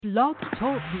Blog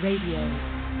Talk Radio.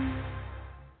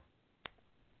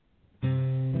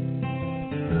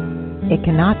 It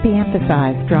cannot be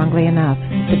emphasized strongly enough,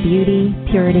 the beauty,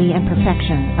 purity, and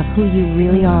perfection of who you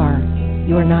really are.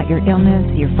 You are not your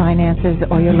illness, your finances,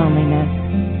 or your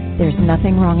loneliness. There's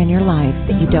nothing wrong in your life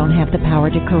that you don't have the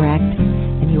power to correct,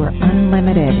 and you are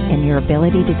unlimited in your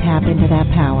ability to tap into that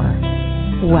power.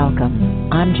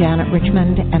 Welcome. I'm Janet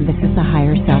Richmond, and this is the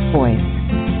Higher Self Voice.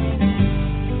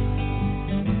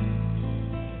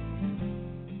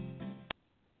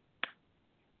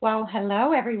 Well,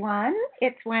 hello, everyone.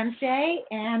 It's Wednesday,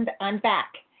 and I'm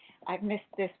back. I've missed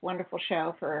this wonderful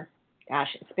show for,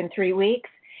 it's been 3 weeks.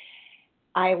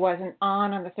 I wasn't on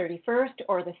the 31st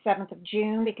or the 7th of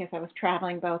June because I was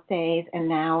traveling both days, and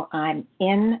now I'm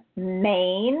in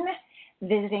Maine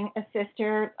visiting a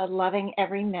sister, loving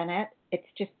every minute. It's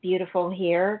just beautiful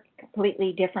here,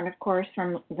 completely different, of course,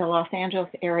 from the Los Angeles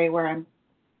area where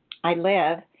I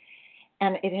live.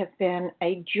 And it has been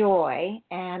a joy,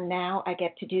 and now I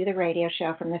get to do the radio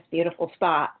show from this beautiful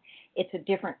spot. It's a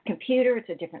different computer, it's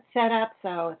a different setup,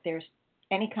 so if there's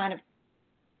any kind of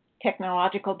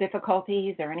technological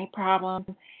difficulties or any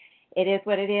problem, it is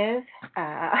what it is.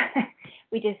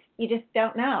 You just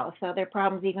don't know. So there are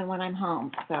problems even when I'm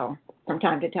home. So from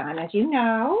time to time, as you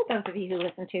know, those of you who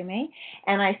listen to me,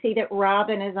 and I see that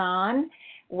Robin is on.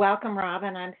 Welcome,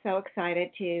 Robin. I'm so excited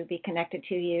to be connected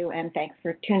to you, and thanks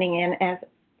for tuning in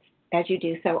as you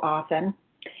do so often.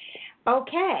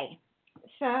 Okay,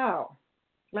 so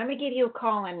let me give you a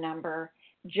call-in number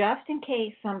just in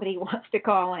case somebody wants to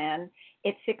call in.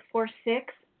 It's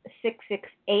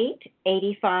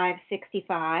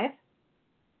 646-668-8565.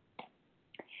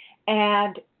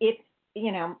 And if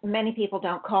many people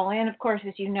don't call in, of course,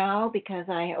 as you know, because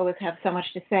I always have so much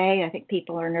to say. I think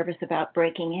people are nervous about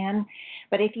breaking in.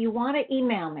 But if you want to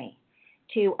email me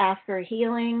to ask for a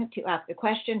healing, to ask a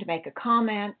question, to make a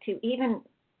comment, to even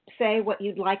say what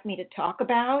you'd like me to talk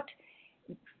about,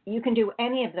 you can do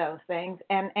any of those things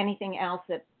and anything else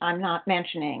that I'm not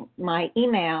mentioning. My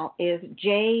email is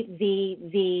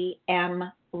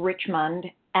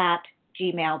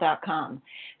jvvmrichmond@gmail.com.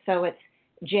 So it's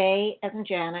J as in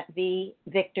Janet, V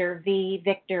Victor, V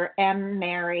Victor, M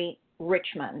Mary,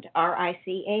 Richmond,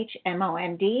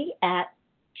 RICHMOND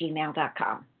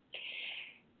 @gmail.com.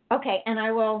 Okay, and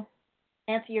I will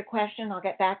answer your question. I'll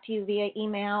get back to you via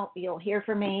email. You'll hear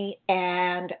from me,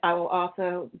 and I will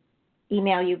also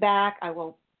email you back.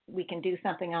 We can do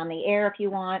something on the air if you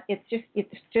want. It's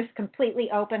just completely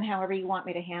open, however you want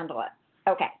me to handle it.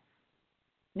 Okay.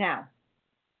 Now,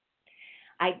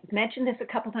 I mentioned this a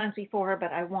couple times before,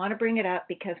 but I want to bring it up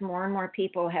because more and more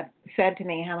people have said to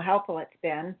me how helpful it's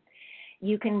been.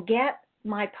 You can get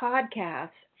my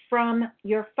podcasts from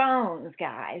your phones,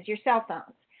 guys, your cell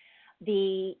phones.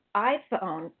 The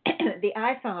iPhone, the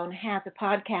iPhone has a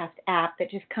podcast app that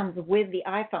just comes with the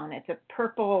iPhone. It's a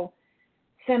purple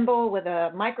symbol with a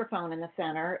microphone in the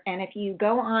center, and if you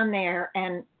go on there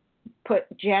and put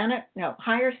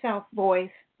Higher Self Voice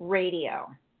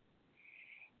Radio,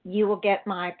 you will get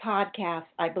my podcast,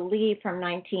 I believe, from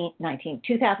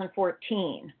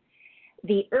 2014.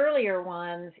 The earlier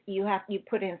ones, you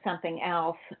put in something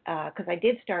else, because I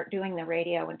did start doing the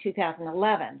radio in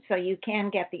 2011. So you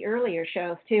can get the earlier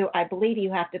shows, too. I believe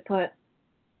you have to put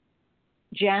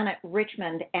Janet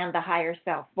Richmond and the Higher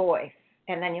Self Voice,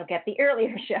 and then you'll get the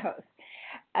earlier shows.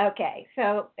 Okay,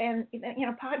 so, and,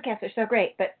 podcasts are so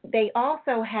great, but they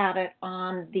also have it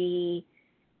on the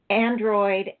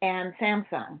Android and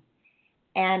Samsung,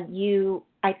 and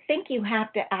I think you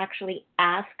have to actually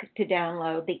ask to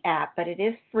download the app, but it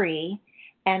is free,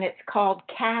 and it's called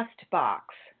Castbox,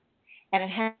 and it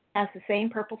has the same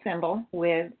purple symbol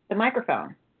with the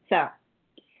microphone. So,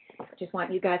 just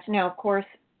want you guys to know, of course,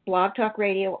 Blog Talk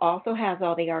Radio also has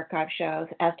all the archive shows,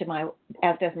 as does my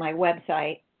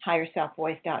website,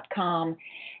 higherselfvoice.com.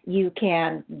 You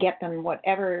can get them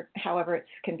however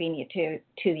it's convenient to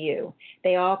you.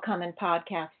 They all come in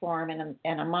podcast form, and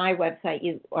on my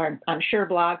website, I'm sure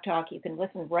Blog Talk, you can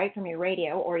listen right from your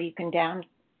radio, or you can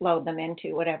download them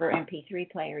into whatever MP3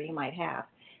 player you might have.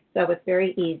 So it's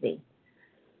very easy.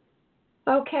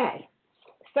 Okay,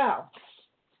 so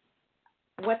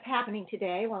what's happening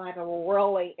today? Well, I have a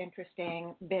really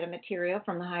interesting bit of material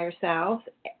from the Higher Self,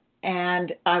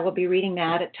 and I will be reading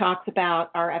that. It talks about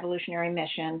our evolutionary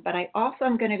mission, but I also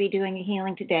am going to be doing a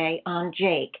healing today on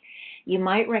Jake. You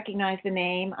might recognize the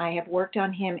name. I have worked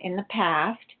on him in the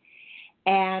past,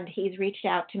 and he's reached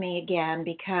out to me again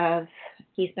because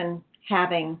he's been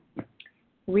having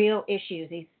real issues.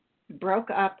 He broke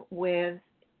up with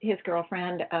his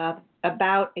girlfriend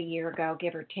about a year ago,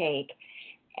 give or take,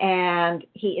 And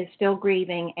he is still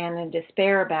grieving and in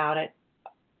despair about it,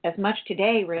 as much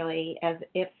today, really, as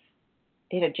if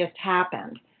it had just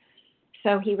happened.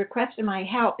 So he requested my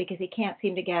help because he can't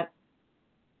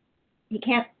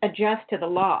adjust to the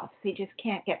loss. He just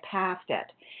can't get past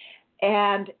it.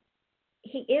 And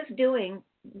he is doing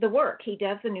the work. He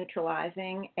does the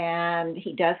neutralizing, and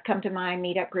he does come to my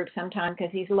meetup group sometime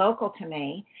because he's local to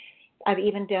me. I've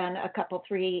even done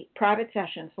 3 private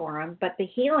sessions for him, but the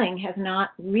healing has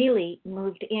not really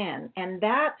moved in. And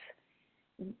that's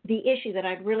the issue that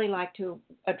I'd really like to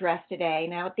address today.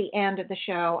 Now, at the end of the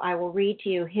show, I will read to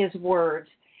you his words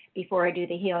before I do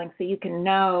the healing so you can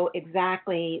know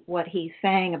exactly what he's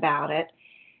saying about it.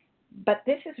 But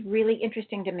this is really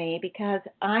interesting to me because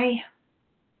I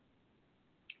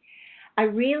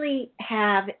really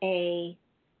have an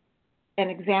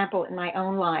example in my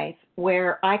own life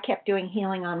where I kept doing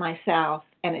healing on myself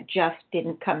and it just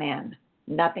didn't come in.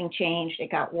 Nothing changed. It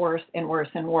got worse and worse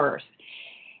and worse.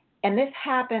 And this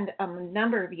happened a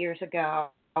number of years ago.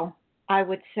 I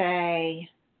would say,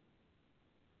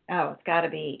 it's got to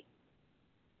be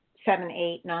 7,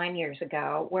 8, 9 years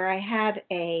ago, where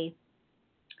I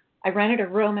rented a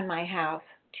room in my house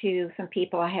to some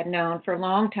people I had known for a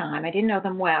long time. I didn't know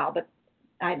them well, but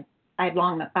I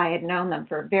had known them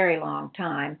for a very long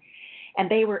time, and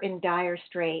they were in dire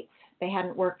straits. They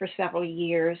hadn't worked for several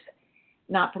years,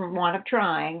 not from want of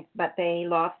trying, but they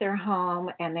lost their home,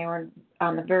 and they were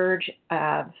on the verge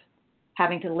of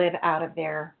having to live out of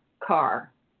their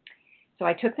car. So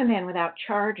I took them in without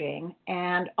charging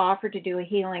and offered to do a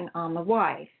healing on the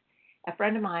wife. A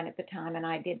friend of mine at the time and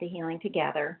I did the healing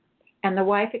together, and the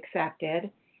wife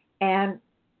accepted, and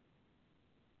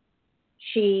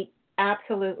she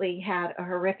absolutely had a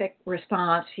horrific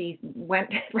response. She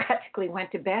practically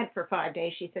went to bed for 5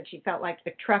 days. She said she felt like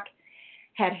a truck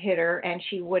had hit her and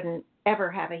she wouldn't ever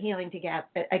have a healing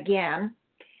again.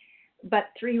 But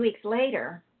 3 weeks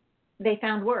later, they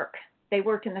found work. They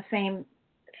worked in the same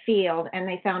field, and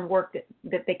they found work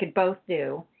that they could both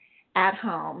do at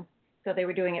home. So they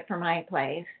were doing it from my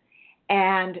place,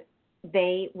 and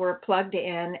they were plugged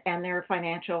in, and their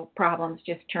financial problems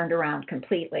just turned around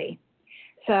completely.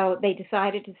 So they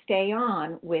decided to stay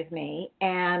on with me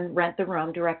and rent the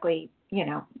room directly,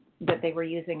 that they were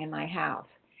using in my house.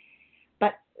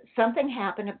 But something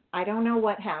happened. I don't know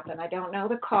what happened. I don't know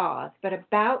the cause, but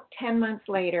about 10 months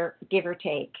later, give or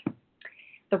take,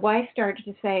 the wife started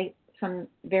to say some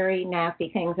very nasty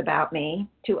things about me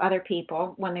to other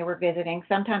people when they were visiting.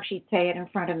 Sometimes she'd say it in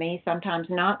front of me, sometimes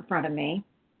not in front of me.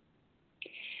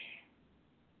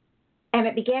 And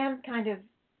it began kind of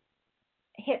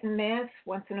hit and miss,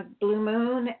 once in a blue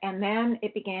moon, and then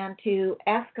it began to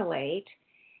escalate.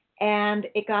 And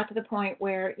it got to the point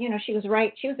where, she was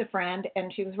right. She was a friend,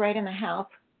 and she was right in the house.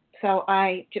 But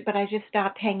I just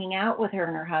stopped hanging out with her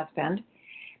and her husband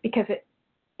because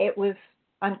it was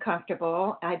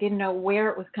uncomfortable. I didn't know where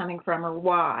it was coming from or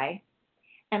why.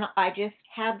 And I just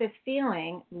had this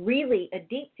feeling, really a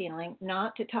deep feeling,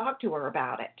 not to talk to her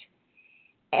about it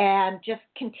and just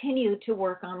continue to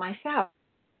work on myself.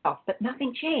 But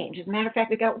nothing changed. As a matter of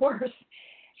fact, it got worse.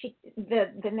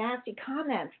 The nasty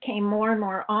comments came more and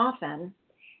more often,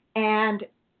 and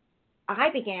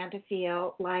I began to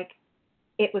feel like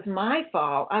it was my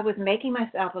fault. I was making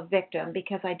myself a victim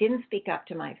because I didn't speak up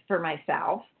for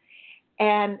myself.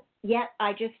 And yet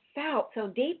I just felt so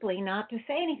deeply not to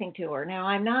say anything to her. Now,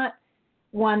 I'm not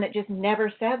one that just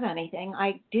never says anything.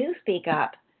 I do speak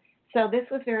up. So this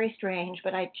was very strange,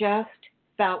 but I just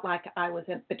felt like I was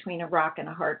between a rock and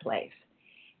a hard place.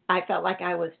 I felt like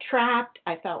I was trapped.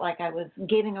 I felt like I was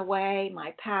giving away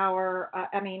my power.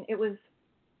 It was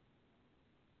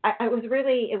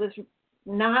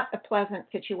not a pleasant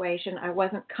situation. I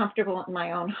wasn't comfortable in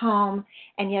my own home,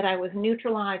 and yet I was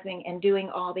neutralizing and doing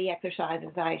all the exercises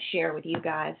I share with you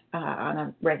guys on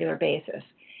a regular basis.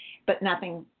 But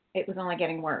nothing, it was only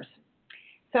getting worse.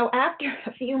 So after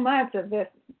a few months of this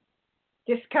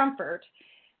discomfort,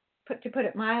 to put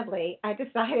it mildly, I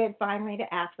decided finally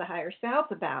to ask the higher self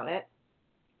about it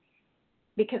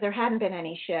because there hadn't been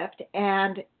any shift.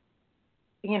 And,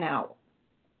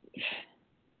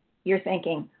 you're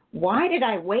thinking, why did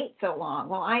I wait so long?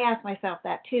 Well, I asked myself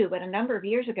that too, but a number of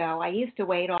years ago, I used to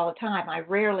wait all the time. I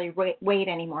rarely wait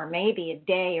anymore, maybe a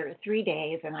day or 3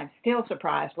 days, and I'm still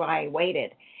surprised why I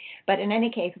waited. But in any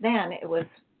case, then it was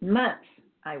months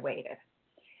I waited.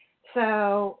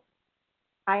 So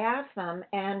I asked them,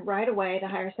 and right away the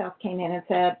higher self came in and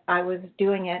said I was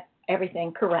doing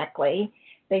everything correctly.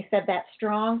 They said that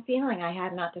strong feeling I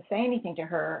had not to say anything to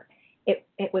her,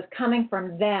 it was coming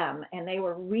from them, and they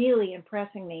were really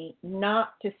impressing me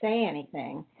not to say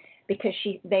anything because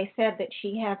they said that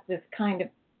she has this kind of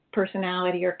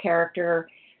personality or character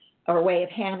or way of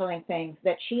handling things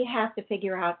that she has to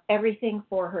figure out everything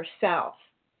for herself.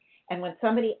 And when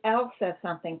somebody else says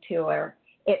something to her,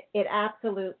 it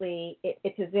absolutely,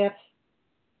 it's as if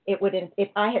it would, if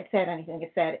I had said anything,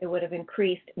 it would have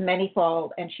increased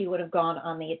manyfold, and she would have gone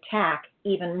on the attack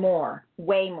even more,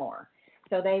 way more.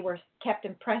 So they kept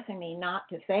impressing me not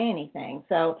to say anything.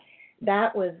 So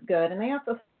that was good. And they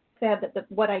also said that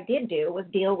what I did do was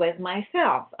deal with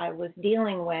myself. I was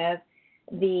dealing with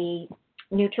the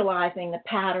neutralizing the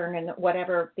pattern and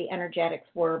whatever the energetics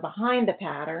were behind the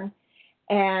pattern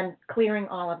and clearing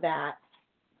all of that.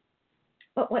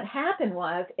 But what happened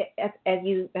was, as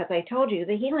I told you,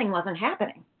 the healing wasn't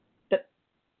happening. The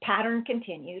pattern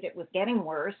continued. It was getting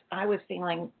worse. I was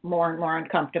feeling more and more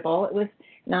uncomfortable. It was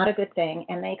not a good thing.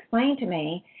 And they explained to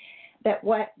me that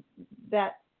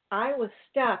I was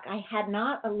stuck. I had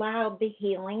not allowed the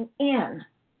healing in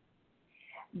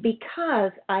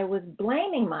because I was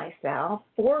blaming myself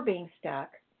for being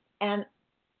stuck. And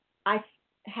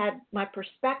my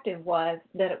perspective was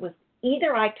that it was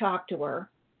either I talk to her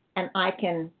and I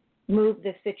can move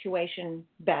this situation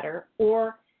better,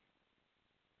 or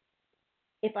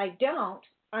if I don't,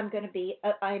 I'm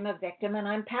a victim and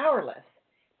I'm powerless.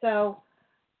 So,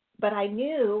 but I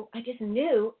just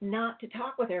knew not to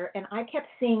talk with her, and I kept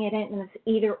seeing it in this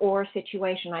either or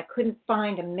situation. I couldn't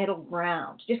find a middle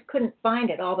ground, just couldn't find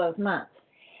it all those months.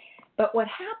 But what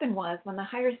happened was, when the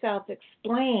higher selves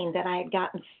explained that I had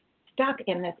gotten stuck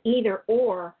in this either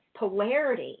or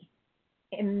polarity,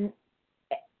 and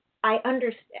I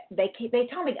understand. They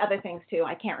told me other things too.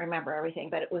 I can't remember everything,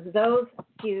 but it was those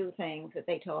few things that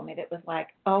they told me that was like,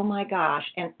 oh my gosh,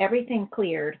 and everything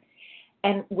cleared.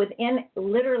 And within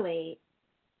literally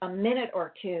a minute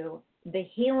or two, the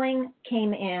healing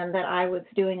came in that I was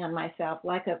doing on myself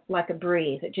like a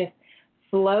breeze. It just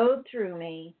flowed through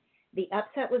me. The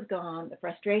upset was gone, the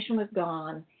frustration was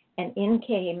gone, and in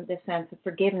came the sense of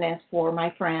forgiveness for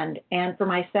my friend and for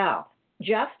myself,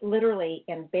 just literally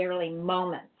in barely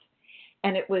moments.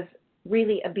 And it was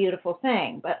really a beautiful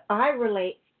thing. But I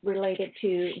related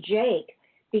to Jake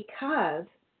because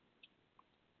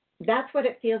that's what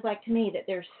it feels like to me, that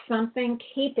there's something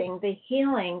keeping the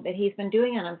healing that he's been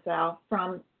doing on himself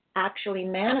from actually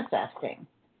manifesting.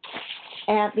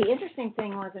 And the interesting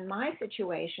thing was, in my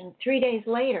situation, 3 days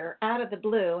later, out of the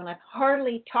blue, and I'm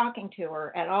hardly talking to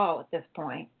her at all at this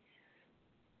point,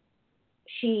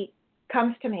 she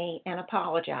comes to me and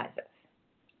apologizes.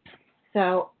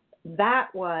 So that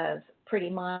was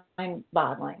pretty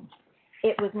mind-boggling.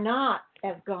 It was not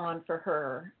as gone for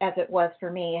her as it was for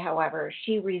me, however.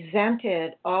 She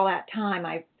resented all that time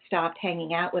I stopped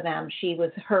hanging out with them. She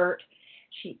was hurt.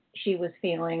 She was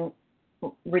feeling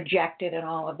rejected and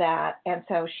all of that. And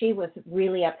so she was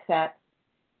really upset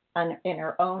in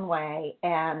her own way.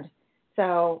 And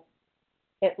so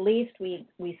at least we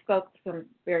spoke some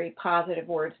very positive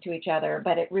words to each other,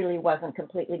 but it really wasn't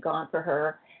completely gone for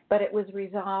her. But it was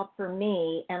resolved for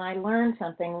me, and I learned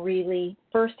something really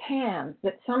firsthand,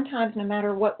 that sometimes no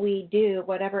matter what we do,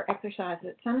 whatever exercise,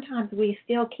 that sometimes we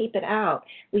still keep it out.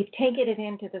 We've taken it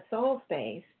into the soul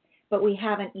space, but we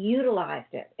haven't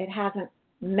utilized it. It hasn't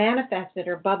manifested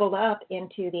or bubbled up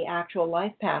into the actual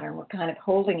life pattern. We're kind of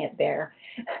holding it there,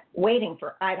 waiting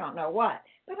for I don't know what.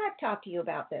 But I've talked to you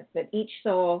about this, that each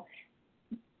soul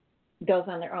goes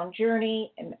on their own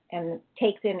journey and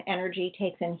takes in energy,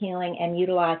 takes in healing, and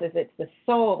utilizes. It's the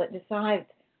soul that decides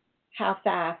how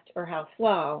fast or how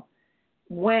slow,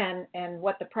 when, and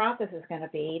what the process is going to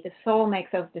be. The soul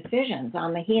makes those decisions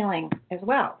on the healing as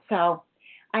well. So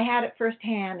I had it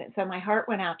firsthand, and so my heart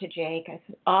went out to Jake. I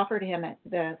offered him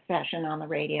the session on the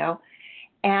radio,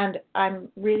 and I'm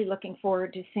really looking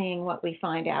forward to seeing what we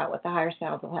find out, what the higher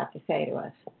selves will have to say to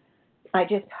us. I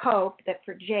just hope that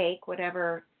for Jake,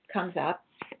 whatever comes up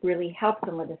really helps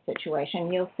him with the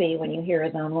situation. You'll see when you hear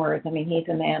his own words. I mean, he's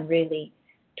a man really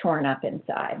torn up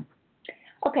inside.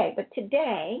 Okay, but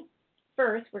today,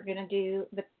 first, we're going to do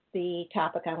the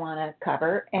topic I want to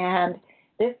cover, and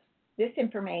this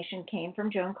information came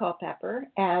from Joan Culpepper,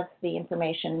 as the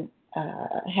information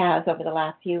has over the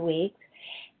last few weeks,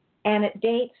 and it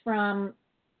dates from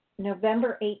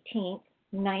November 18th,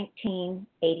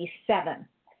 1987.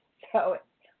 So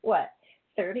it's,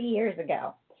 30 years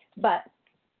ago. But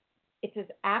it's as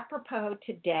apropos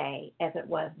today as it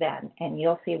was then, and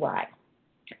you'll see why.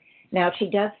 Now, she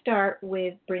does start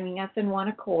with bringing us in one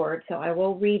accord, so I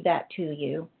will read that to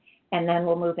you, and then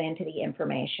we'll move into the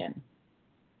information.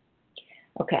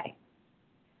 Okay,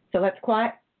 so let's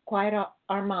quiet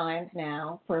our minds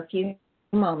now for a few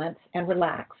moments and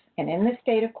relax. And in this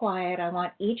state of quiet, I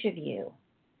want each of you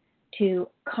to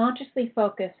consciously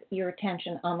focus your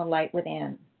attention on the light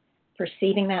within,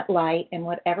 perceiving that light in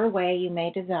whatever way you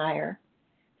may desire,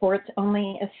 for it's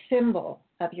only a symbol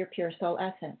of your pure soul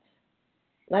essence.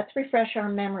 Let's refresh our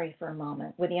memory for a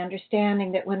moment with the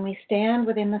understanding that when we stand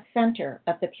within the center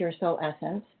of the pure soul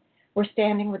essence, we're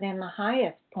standing within the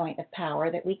highest point of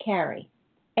power that we carry,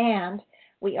 and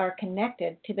we are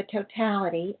connected to the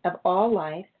totality of all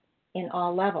life in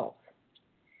all levels.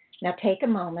 Now take a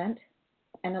moment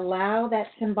and allow that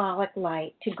symbolic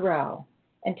light to grow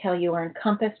until you are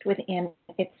encompassed within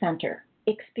its center,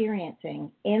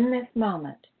 experiencing in this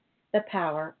moment the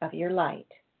power of your light.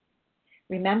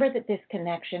 Remember that this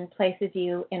connection places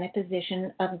you in a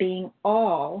position of being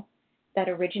all that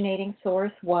originating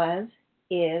source was,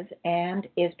 is, and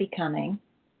is becoming,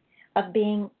 of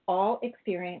being all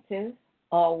experiences,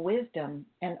 all wisdom,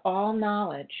 and all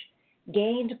knowledge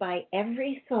gained by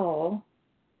every soul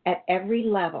at every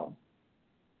level.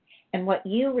 And what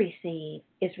you receive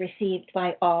is received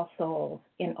by all souls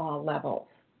in all levels.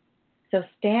 So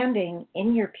standing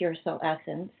in your pure soul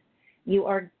essence, you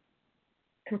are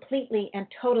completely and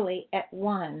totally at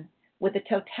one with the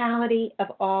totality of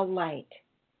all light,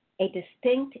 a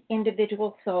distinct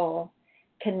individual soul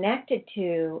connected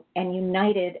to and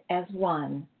united as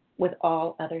one with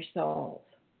all other souls.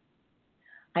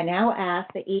 I now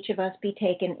ask that each of us be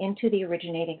taken into the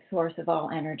originating source of all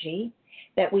energy,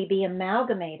 that we be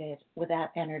amalgamated with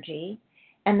that energy,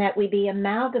 and that we be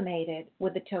amalgamated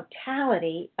with the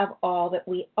totality of all that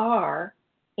we are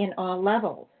in all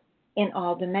levels, in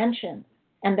all dimensions,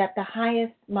 and that the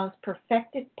highest, most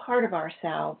perfected part of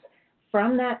ourselves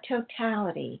from that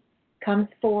totality comes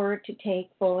forward to take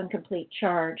full and complete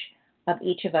charge of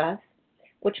each of us,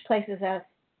 which places us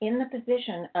in the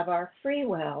position of our free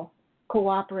will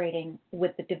cooperating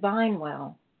with the divine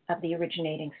will of the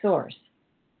originating source.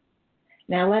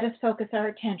 Now let us focus our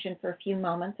attention for a few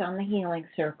moments on the healing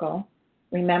circle,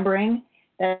 remembering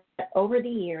that over the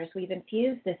years we've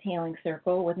infused this healing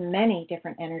circle with many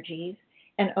different energies,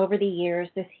 and over the years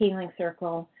this healing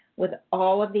circle with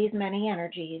all of these many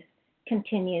energies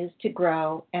continues to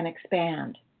grow and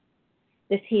expand.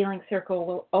 This healing circle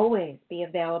will always be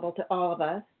available to all of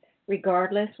us,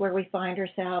 regardless where we find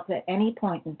ourselves at any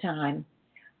point in time,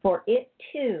 for it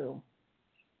too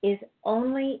is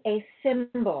only a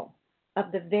symbol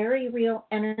of the very real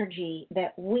energy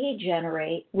that we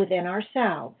generate within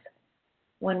ourselves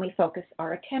when we focus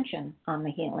our attention on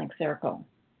the healing circle.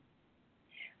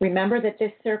 Remember that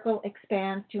this circle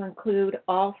expands to include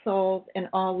all souls and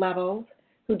all levels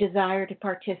who desire to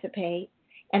participate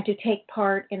and to take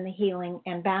part in the healing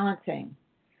and balancing.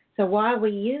 So while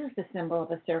we use the symbol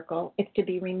of a circle, it's to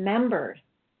be remembered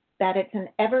that it's an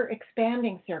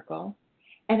ever-expanding circle,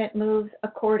 and it moves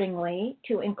accordingly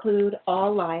to include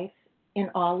all life in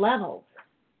all levels.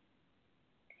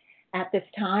 At this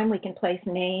time, we can place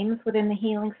names within the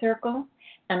healing circle,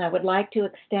 and I would like to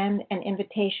extend an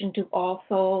invitation to all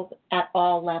souls at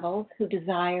all levels who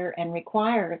desire and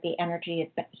require the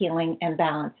energy of healing and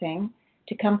balancing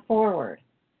to come forward.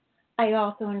 I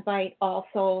also invite all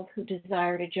souls who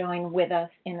desire to join with us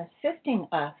in assisting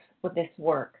us with this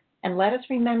work. And let us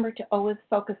remember to always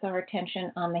focus our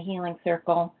attention on the healing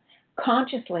circle,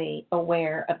 consciously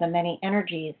aware of the many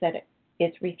energies that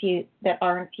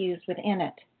are infused within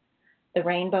it. The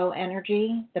rainbow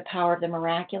energy, the power of the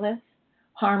miraculous,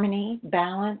 harmony,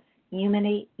 balance,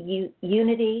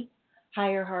 unity,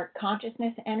 higher heart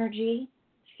consciousness energy,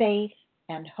 faith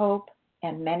and hope,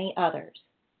 and many others.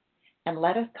 And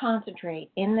let us concentrate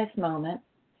in this moment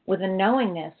with a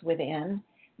knowingness within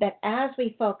that as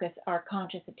we focus our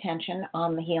conscious attention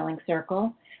on the healing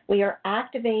circle, we are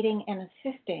activating and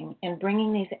assisting in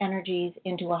bringing these energies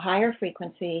into a higher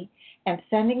frequency and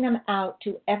sending them out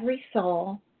to every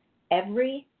soul,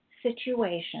 every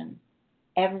situation,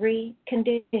 every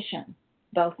condition,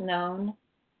 both known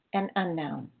and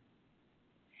unknown.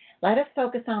 Let us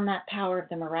focus on that power of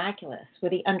the miraculous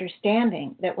with the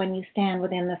understanding that when you stand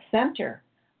within the center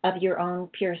of your own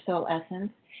pure soul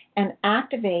essence and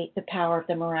activate the power of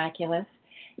the miraculous,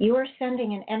 you are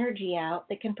sending an energy out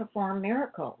that can perform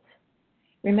miracles.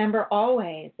 Remember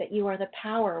always that you are the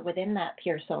power within that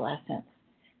pure soul essence,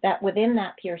 that within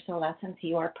that pure soul essence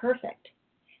you are perfect.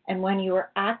 And when you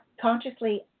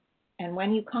consciously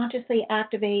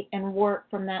activate and work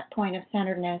from that point of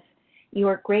centeredness, you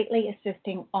are greatly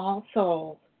assisting all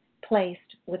souls placed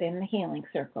within the healing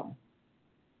circle.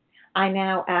 I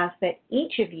now ask that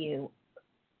each of you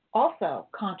also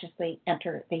consciously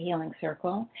enter the healing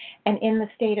circle, and in the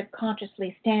state of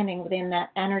consciously standing within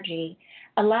that energy,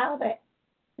 allow that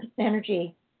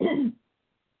energy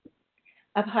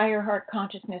of higher heart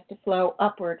consciousness to flow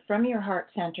upward from your heart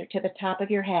center to the top of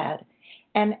your head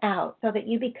and out so that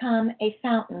you become a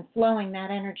fountain flowing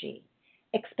that energy,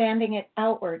 expanding it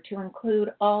outward to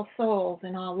include all souls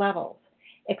in all levels,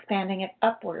 expanding it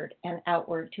upward and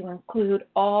outward to include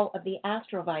all of the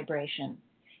astral vibration,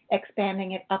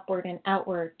 expanding it upward and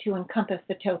outward to encompass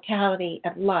the totality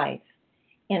of life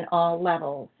in all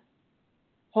levels.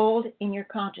 Hold in your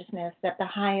consciousness that the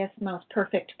highest, most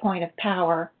perfect point of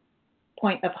power,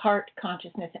 point of heart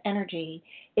consciousness energy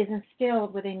is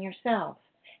instilled within yourself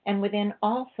and within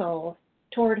all souls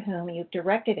toward whom you've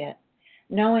directed it,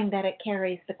 knowing that it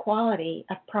carries the quality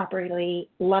of properly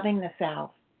loving the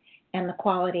self and the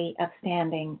quality of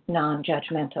standing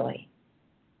non-judgmentally.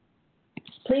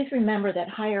 Please remember that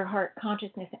higher heart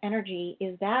consciousness energy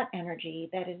is that energy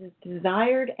that is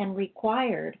desired and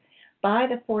required by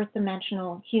the fourth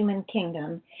dimensional human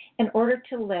kingdom in order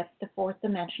to lift the fourth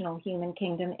dimensional human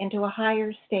kingdom into a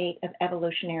higher state of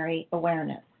evolutionary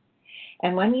awareness.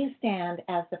 And when you stand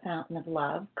as the fountain of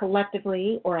love,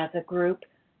 collectively as a group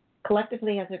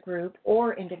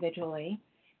or individually,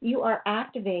 you are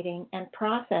activating and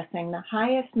processing the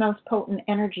highest, most potent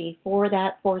energy for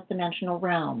that fourth dimensional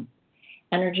realm.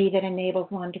 Energy that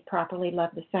enables one to properly love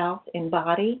the self in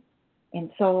body, in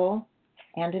soul,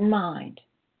 and in mind.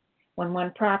 When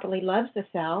one properly loves the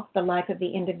self, the life of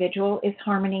the individual is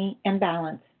harmony and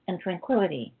balance and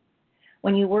tranquility.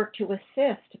 When you work to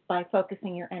assist by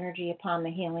focusing your energy upon the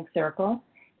healing circle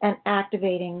and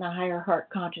activating the higher heart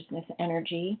consciousness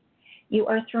energy, you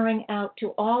are throwing out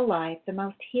to all life the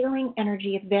most healing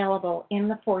energy available in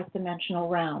the fourth dimensional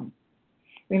realm.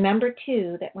 Remember,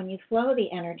 too, that when you flow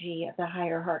the energy of the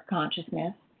higher heart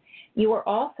consciousness, you are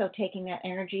also taking that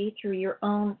energy through your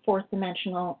own fourth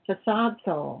dimensional facade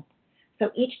soul. So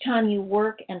each time you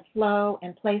work and flow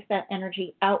and place that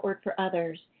energy outward for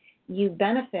others, you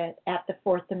benefit at the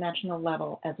fourth dimensional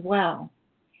level as well.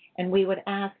 And we would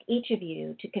ask each of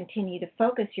you to continue to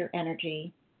focus your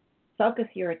energy, focus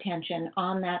your attention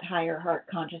on that higher heart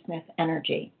consciousness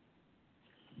energy.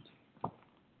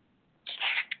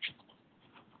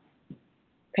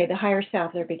 Okay, the higher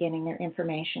selves are beginning their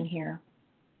information here.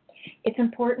 It's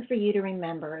important for you to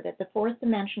remember that the fourth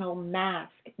dimensional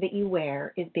mask that you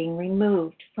wear is being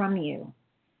removed from you,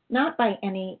 not by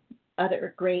any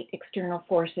other great external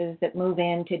forces that move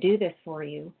in to do this for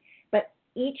you, but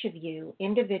each of you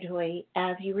individually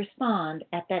as you respond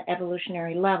at that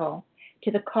evolutionary level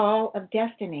to the call of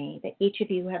destiny that each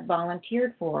of you have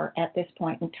volunteered for at this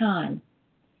point in time.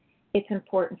 It's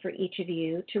important for each of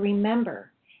you to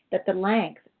remember that the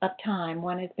length of time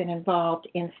one has been involved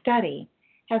in study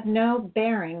has no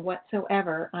bearing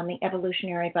whatsoever on the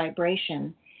evolutionary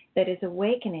vibration that is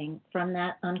awakening from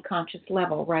that unconscious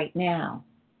level right now.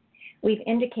 We've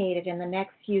indicated in the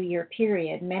next few year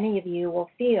period, many of you will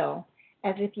feel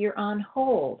as if you're on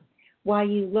hold while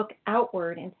you look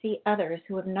outward and see others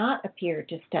who have not appeared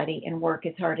to study and work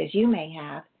as hard as you may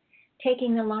have,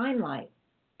 taking the limelight,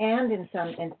 and in some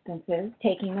instances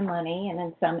taking the money, and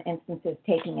in some instances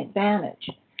taking advantage.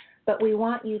 But we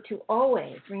want you to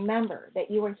always remember that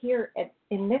you are here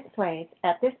in this place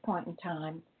at this point in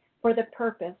time for the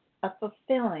purpose of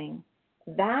fulfilling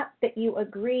that you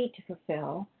agreed to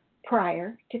fulfill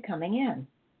prior to coming in.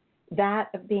 That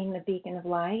of being the beacon of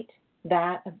light,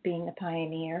 that of being the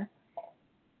pioneer,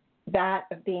 that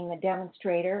of being the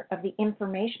demonstrator of the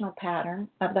informational pattern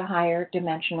of the higher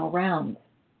dimensional realms.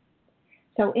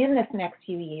 So in this next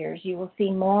few years, you will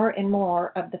see more and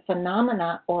more of the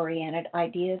phenomena-oriented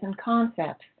ideas and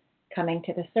concepts coming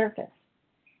to the surface.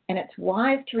 And it's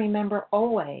wise to remember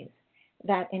always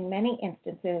that in many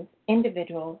instances,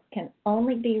 individuals can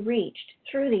only be reached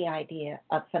through the idea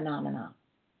of phenomena.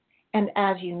 And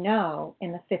as you know,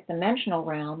 in the fifth dimensional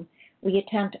realm, we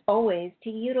attempt always to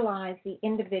utilize the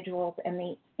individuals and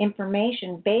the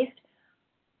information based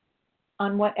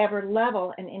on whatever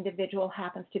level an individual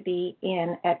happens to be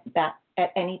in at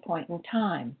any point in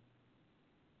time.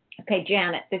 Okay,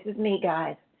 Janet, this is me,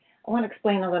 guys. I want to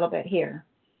explain a little bit here.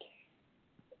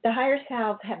 The higher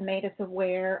selves have made us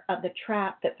aware of the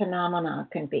trap that phenomena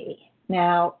can be.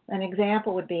 Now, an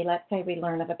example would be, let's say we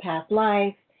learn of a past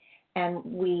life and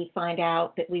we find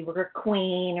out that we were a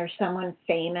queen or someone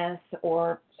famous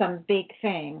or some big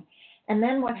thing. And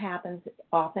then what happens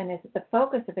often is that the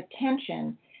focus of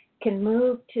attention can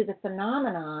move to the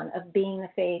phenomenon of being the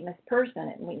famous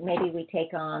person. And maybe we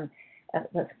take on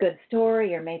a good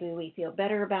story, or maybe we feel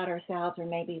better about ourselves, or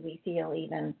maybe we feel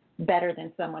even better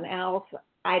than someone else.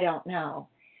 I don't know.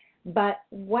 But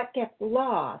what gets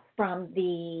lost from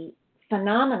the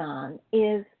phenomenon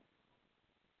is,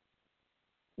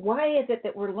 why is it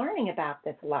that we're learning about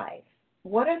this life?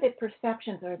 what are the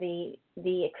perceptions or the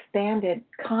expanded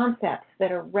concepts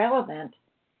that are relevant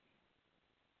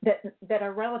that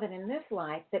are relevant in this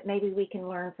life that maybe we can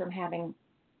learn from having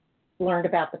learned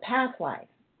about the past life.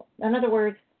 In other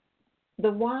words,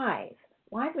 the whys.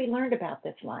 Why have we learned about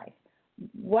this life?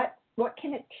 What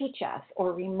can it teach us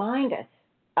or remind us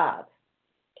of?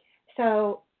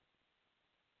 So,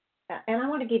 and I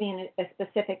want to give you a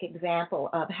specific example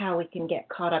of how we can get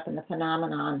caught up in the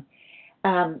phenomenon.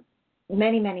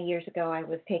 Many, many years ago, I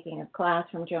was taking a class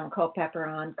from Joan Culpepper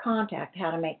on contact, how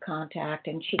to make contact,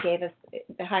 and she gave us,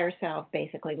 the higher self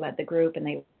basically led the group, and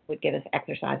they would give us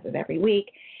exercises every week.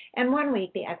 And one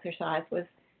week, the exercise was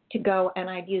to go, and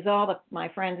I'd use all my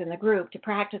friends in the group to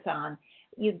practice on.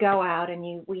 You'd go out,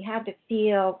 and we had to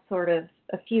feel sort of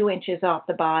a few inches off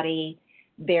the body,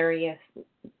 the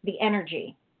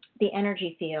energy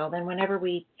field. And whenever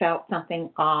we felt something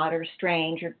odd or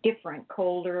strange or different,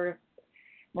 colder,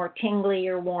 more tingly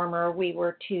or warmer, we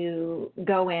were to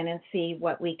go in and see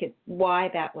why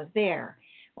that was there.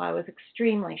 Well, I was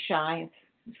extremely shy and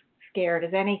scared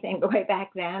as anything way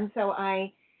back then. So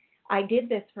I did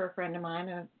this for a friend of mine,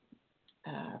 a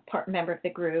member of the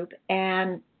group,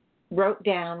 and wrote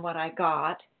down what I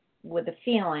got with the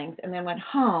feelings, and then went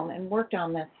home and worked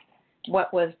on this,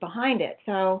 what was behind it.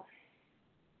 So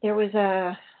there was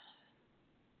a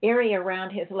area around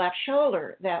his left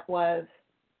shoulder that was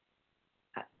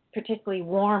particularly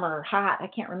warm or hot, I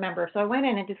can't remember. So I went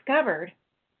in and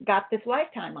got this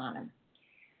lifetime on him.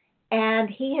 And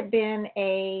he had been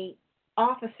a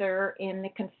officer in the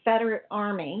Confederate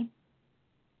Army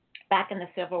back in the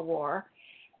Civil War.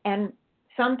 And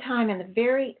sometime in the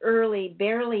very early,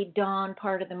 barely dawn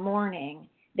part of the morning,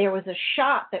 there was a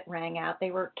shot that rang out.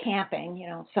 They were camping,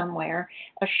 somewhere.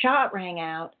 A shot rang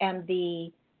out, and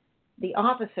the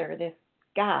officer, this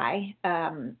guy,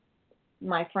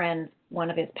 my friend, one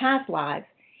of his past lives,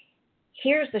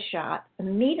 hears the shot,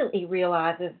 immediately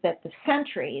realizes that the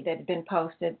sentry that had been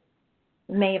posted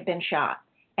may have been shot.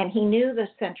 And he knew the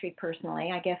sentry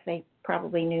personally. I guess they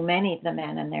probably knew many of the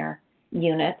men in their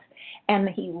units. And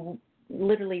he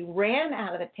literally ran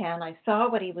out of the tent. I saw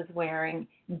what he was wearing,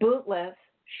 bootless,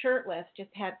 shirtless, just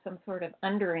had some sort of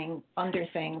under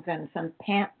things and some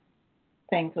pant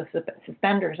things with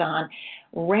suspenders on,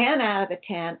 ran out of the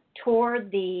tent toward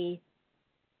the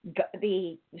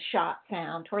shot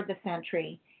sound, toward the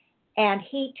sentry, and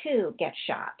he too gets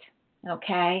shot,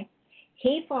 okay?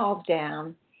 He falls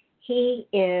down. He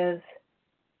is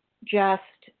just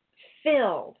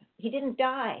filled. He didn't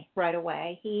die right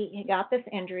away. He got this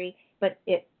injury, but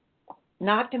it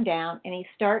knocked him down, and he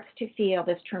starts to feel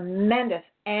this tremendous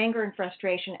anger and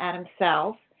frustration at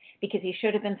himself because he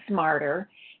should have been smarter.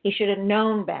 He should have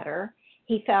known better.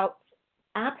 He felt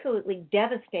absolutely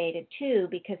devastated too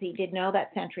because he did know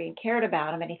that sentry and cared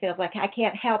about him, and he feels like, I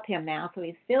can't help him now. So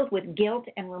he's filled with guilt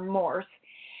and remorse.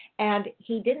 And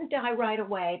he didn't die right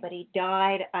away, but he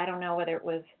died, I don't know whether it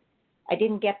was, I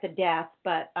didn't get the death,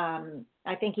 but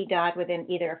I think he died within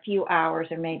either a few hours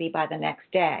or maybe by the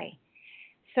next day.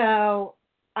 So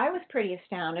I was pretty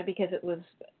astounded because it was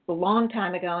a long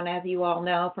time ago, and as you all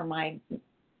know from my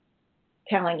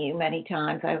telling you many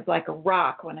times, I was like a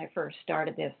rock when I first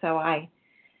started this. So I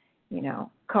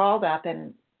called up,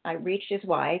 and I reached his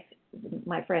wife,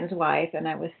 my friend's wife, and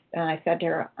I said to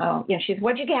her, she said,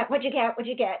 what'd you get?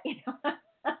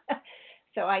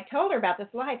 So I told her about this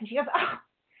life, and she goes,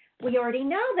 we already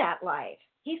know that life.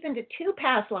 He's been to 2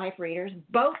 past life readers.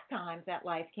 Both times that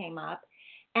life came up,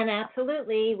 and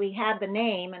absolutely we had the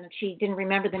name, and she didn't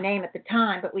remember the name at the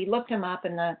time, but we looked him up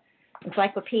in the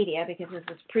encyclopedia because this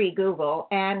was pre-Google,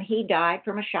 and he died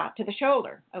from a shot to the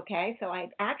shoulder. Okay, so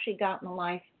I'd actually gotten the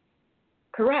life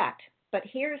correct. But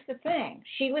here's the thing.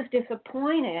 She was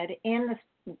disappointed in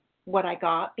what I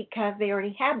got because they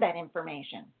already had that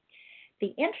information.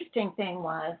 The interesting thing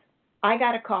was I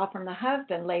got a call from the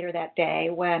husband later that day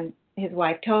when his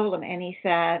wife told him, and he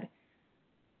said,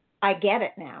 I get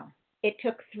it now. It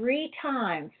took 3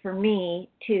 times for me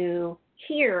to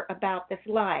hear about this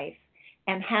life,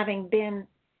 and having been,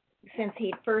 since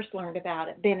he'd first learned about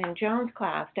it, been in Joan's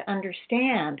class, to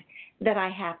understand that I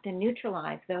have to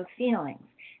neutralize those feelings,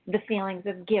 the feelings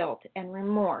of guilt and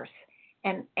remorse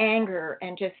and anger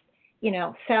and just,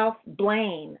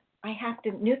 self-blame. I have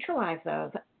to neutralize those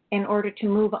in order to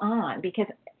move on, because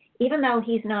even though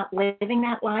he's not living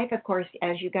that life, of course,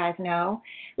 as you guys know,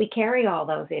 we carry all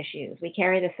those issues. We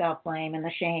carry the self-blame and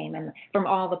the shame and from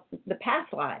all the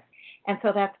past lives. And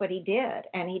so that's what he did.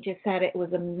 And he just said it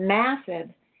was a massive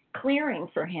clearing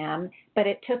for him, but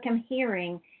it took him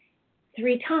hearing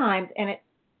 3 times, and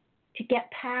to get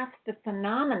past the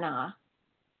phenomena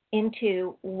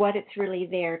into what it's really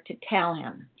there to tell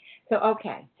him. So,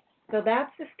 okay, so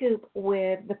that's the scoop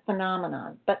with the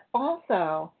phenomenon. But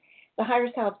also, the higher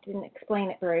self didn't explain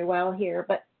it very well here,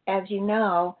 but as you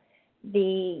know,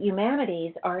 the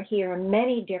humanities are here on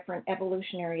many different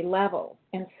evolutionary levels,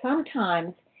 and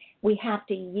sometimes we have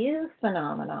to use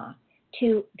phenomena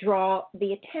to draw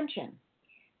the attention.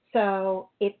 So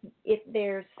if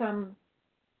there's some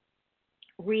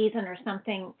reason or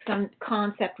something, some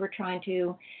concept we're trying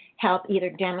to help either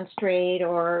demonstrate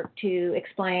or to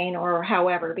explain or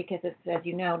however, because it's, as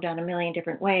you know, done a million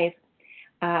different ways,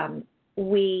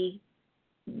 we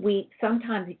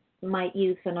sometimes might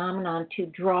use phenomenon to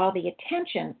draw the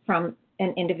attention from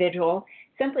an individual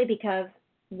simply because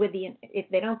if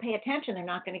they don't pay attention, they're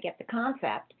not going to get the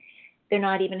concept. They're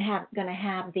not even going to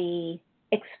have the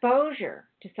exposure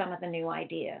to some of the new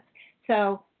ideas.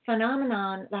 So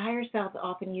phenomenon, the higher selves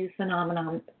often use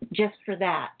phenomenon just for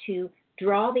that, to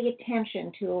draw the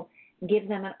attention, to give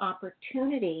them an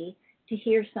opportunity to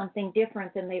hear something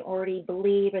different than they already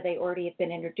believe or they already have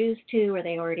been introduced to or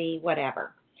they already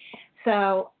whatever.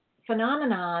 So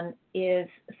phenomenon is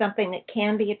something that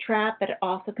can be a trap, but it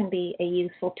also can be a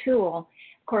useful tool.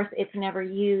 Of course, it's never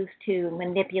used to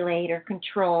manipulate or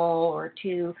control or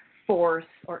to force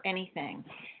or anything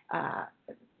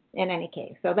in any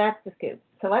case. So that's the scoop.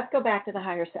 So let's go back to the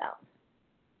higher self.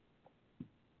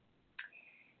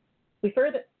 We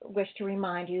further wish to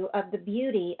remind you of the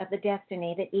beauty of the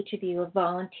destiny that each of you have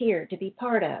volunteered to be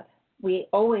part of. We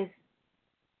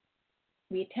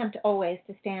attempt always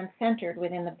to stand centered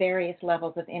within the various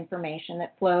levels of information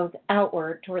that flows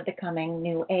outward toward the coming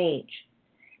new age.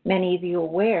 Many of you are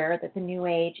aware that the new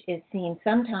age is seen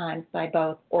sometimes by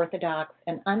both orthodox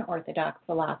and unorthodox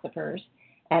philosophers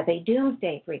as a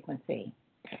doomsday frequency.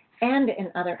 And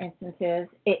in other instances,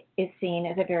 it is seen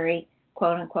as a very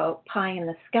quote-unquote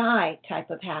pie-in-the-sky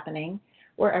type of happening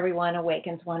where everyone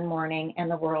awakens one morning and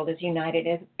the world is united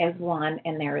as one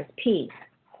and there is peace.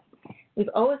 We've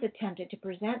always attempted to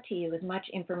present to you as much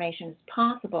information as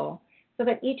possible so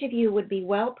that each of you would be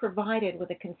well provided with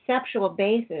a conceptual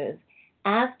basis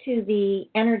as to the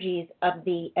energies of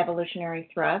the evolutionary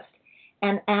thrust,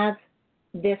 and as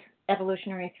this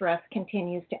evolutionary thrust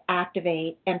continues to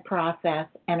activate and process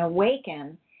and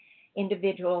awaken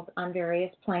individuals on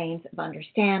various planes of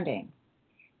understanding.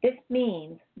 This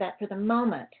means that for the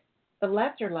moment, the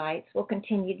lesser lights will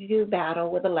continue to do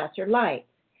battle with the lesser lights,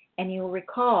 and you will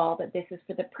recall that this is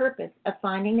for the purpose of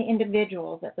finding the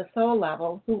individuals at the soul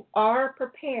level who are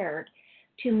prepared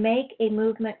to make a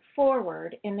movement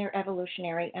forward in their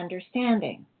evolutionary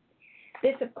understanding.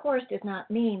 This, of course, does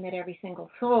not mean that every single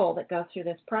soul that goes through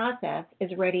this process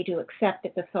is ready to accept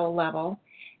at the soul level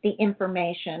the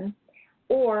information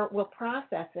or will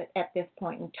process it at this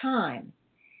point in time.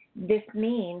 This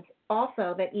means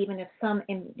also that even if some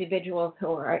individuals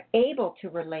who are able to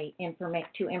relate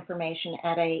to information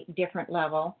at a different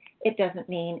level, it doesn't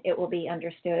mean it will be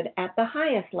understood at the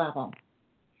highest level.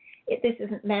 This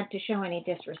isn't meant to show any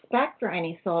disrespect for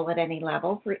any soul at any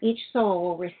level, for each soul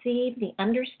will receive the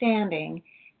understanding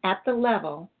at the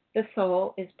level the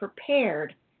soul is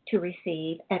prepared to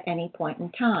receive at any point in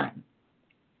time.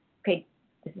 Okay,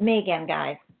 this is me again,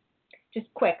 guys. Just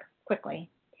quickly.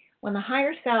 When the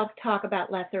higher selves talk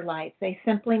about lesser lights, they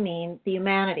simply mean the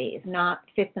humanities, not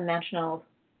fifth dimensionals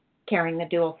carrying the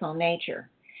dual soul nature.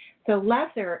 So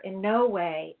lesser in no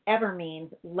way ever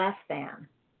means less than.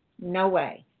 No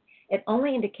way. It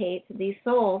only indicates that these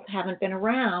souls haven't been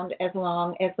around as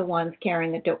long as the ones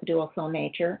carrying the dual soul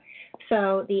nature,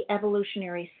 so the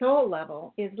evolutionary soul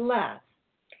level is less.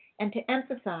 And to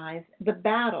emphasize, the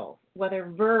battles,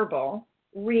 whether verbal,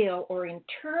 real, or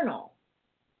internal,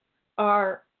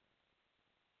 are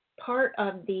part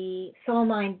of the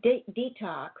soul-mind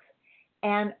detox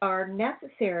and are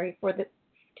necessary for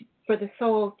the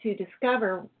soul to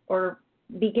discover or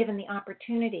be given the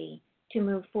opportunity to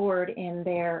move forward in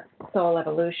their soul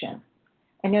evolution.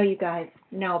 I know you guys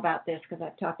know about this because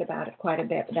I've talked about it quite a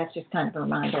bit, but that's just kind of a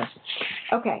reminder.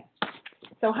 Okay,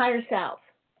 so higher self.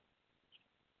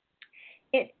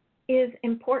 It is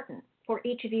important for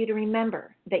each of you to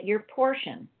remember that your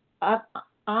portion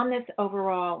on this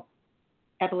overall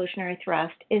evolutionary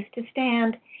thrust is to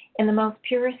stand in the most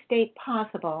purest state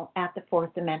possible at the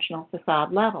fourth dimensional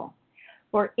facade level.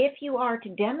 For if you are to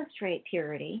demonstrate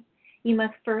purity, you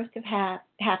must first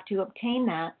have to obtain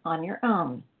that on your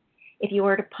own. If you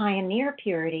are to pioneer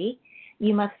purity,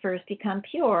 you must first become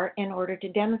pure in order to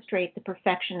demonstrate the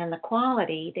perfection and the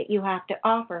quality that you have to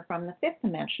offer from the fifth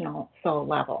dimensional soul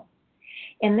level.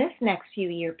 In this next few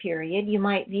year period, you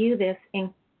might view this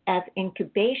as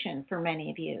incubation for many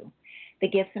of you. the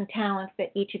gifts and talents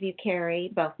that each of you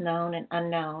carry, both known and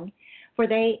unknown, for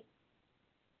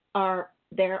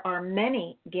there are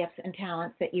many gifts and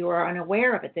talents that you are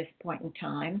unaware of at this point in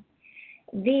time.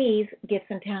 These gifts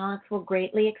and talents will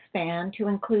greatly expand to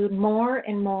include more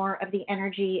and more of the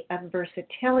energy of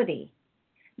versatility.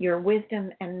 Your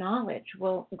wisdom and knowledge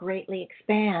will greatly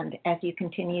expand as you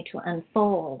continue to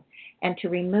unfold and to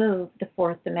remove the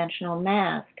fourth dimensional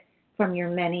mask from your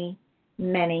many,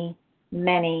 many,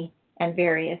 many, and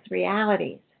various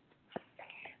realities.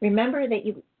 Remember that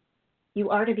you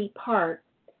are to be part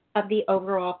of the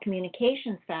overall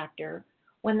communications factor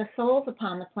when the souls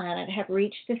upon the planet have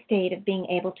reached the state of being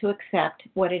able to accept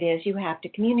what it is you have to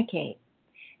communicate.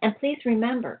 And please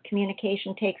remember,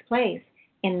 communication takes place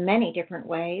in many different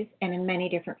ways and in many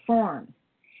different forms.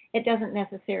 It doesn't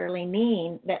necessarily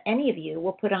mean that any of you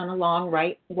will put on a long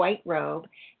white robe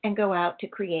and go out to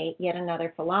create yet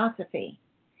another philosophy.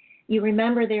 You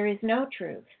remember there is no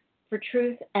truth, for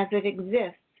truth as it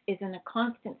exists is in a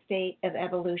constant state of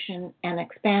evolution and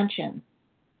expansion.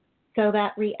 So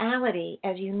that reality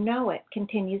as you know it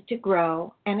continues to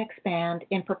grow and expand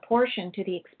in proportion to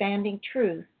the expanding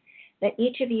truth that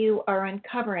each of you are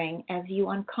uncovering as you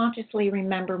unconsciously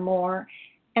remember more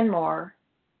and more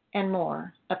and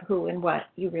more of who and what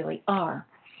you really are.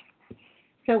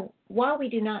 So while we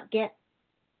do not get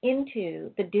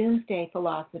into the doomsday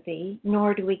philosophy,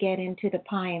 nor do we get into the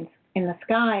pie in the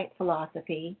sky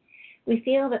philosophy, we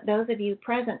feel that those of you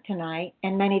present tonight,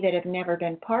 and many that have never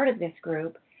been part of this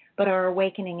group, but are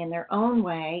awakening in their own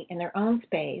way, in their own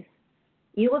space,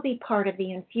 you will be part of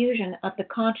the infusion of the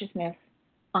consciousness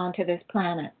onto this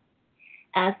planet.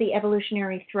 As the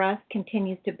evolutionary thrust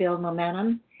continues to build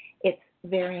momentum, it's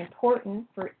very important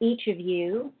for each of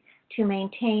you to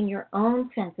maintain your own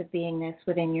sense of beingness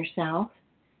within yourself,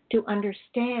 to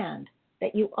understand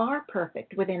that you are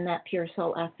perfect within that pure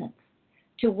soul essence,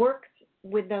 to work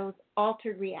with those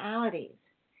altered realities,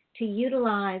 to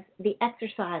utilize the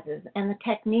exercises and the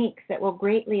techniques that will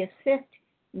greatly assist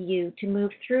you to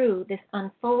move through this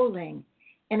unfolding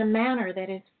in a manner that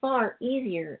is far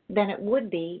easier than it would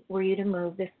be were you to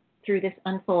move through this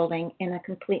unfolding in a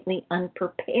completely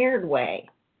unprepared way.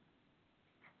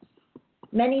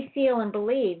 Many feel and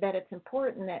believe that it's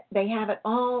important that they have it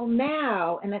all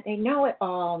now and that they know it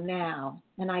all now.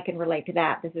 And I can relate to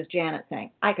that. This is Janet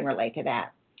saying, I can relate to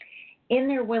that. In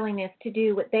their willingness to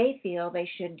do what they feel they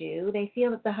should do, they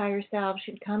feel that the higher self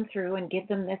should come through and give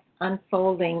them this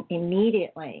unfolding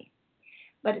immediately.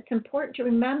 But it's important to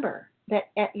remember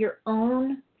that at your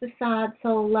own facade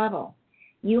soul level,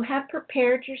 you have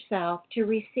prepared yourself to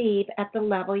receive at the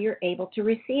level you're able to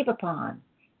receive upon,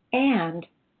 and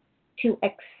to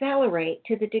accelerate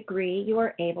to the degree you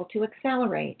are able to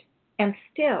accelerate and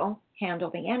still handle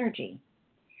the energy.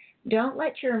 Don't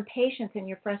let your impatience and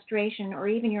your frustration or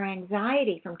even your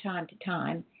anxiety from time to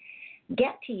time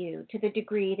get to you to the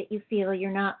degree that you feel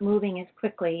you're not moving as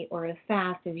quickly or as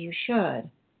fast as you should.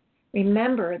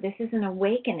 Remember, this is an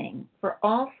awakening for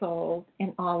all souls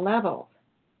in all levels.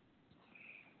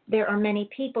 There are many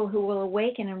people who will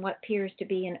awaken in what appears to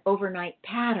be an overnight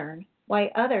pattern, while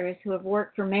others who have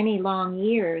worked for many long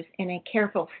years in a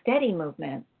careful, steady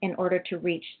movement in order to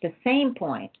reach the same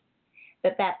point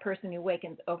that person who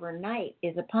awakens overnight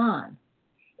is upon.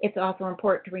 It's also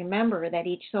important to remember that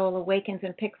each soul awakens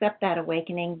and picks up that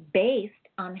awakening based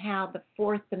on how the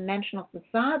fourth dimensional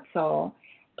facade soul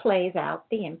plays out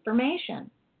the information.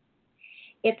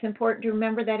 It's important to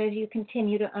remember that as you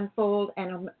continue to unfold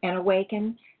and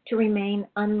awaken, to remain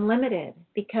unlimited,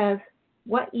 because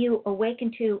what you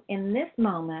awaken to in this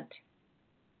moment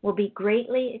will be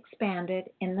greatly expanded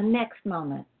in the next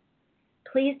moment.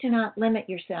 Please do not limit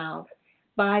yourself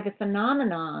by the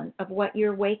phenomenon of what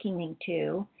you're awakening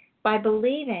to, by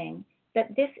believing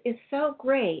that this is so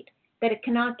great that it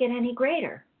cannot get any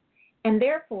greater, and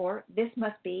therefore this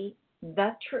must be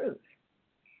the truth.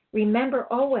 Remember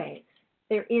always,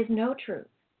 there is no truth,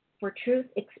 for truth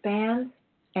expands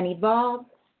and evolves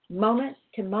moment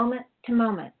to moment to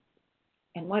moment.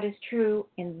 And what is true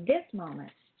in this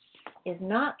moment is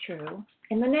not true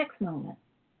in the next moment,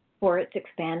 for it's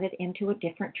expanded into a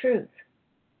different truth.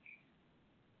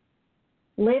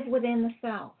 Live within the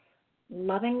self,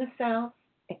 loving the self,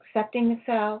 accepting the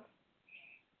self,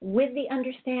 with the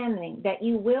understanding that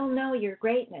you will know your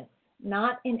greatness,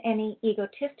 not in any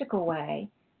egotistical way,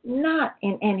 not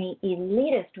in any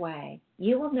elitist way.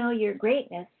 You will know your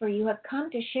greatness, for you have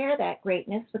come to share that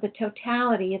greatness with the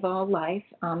totality of all life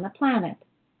on the planet.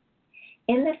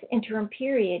 In this interim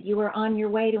period, you are on your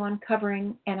way to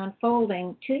uncovering and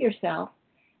unfolding to yourself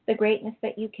the greatness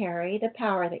that you carry, the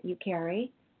power that you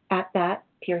carry at that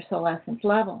pure soul essence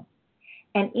level.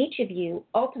 And each of you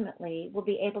ultimately will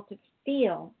be able to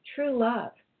feel true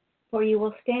love, for you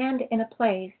will stand in a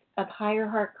place of higher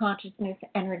heart consciousness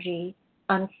energy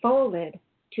unfolded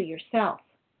to yourself.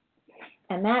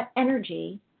 And that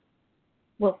energy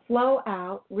will flow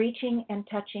out, reaching and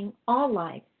touching all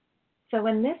life. So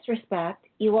in this respect,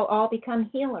 you will all become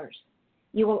healers.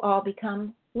 You will all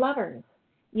become lovers.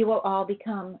 You will all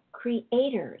become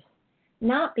creators,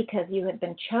 not because you have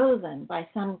been chosen by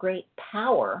some great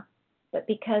power, but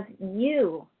because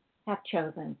you have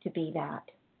chosen to be that.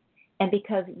 And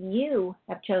because you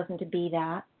have chosen to be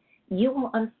that, you will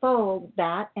unfold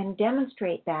that and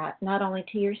demonstrate that not only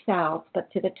to yourselves,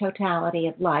 but to the totality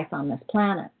of life on this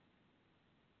planet.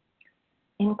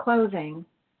 In closing,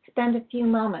 spend a few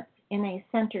moments in a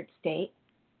centered state,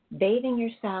 bathing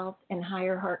yourself in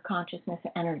higher heart consciousness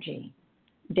energy.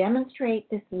 Demonstrate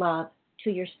this love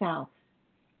to yourself.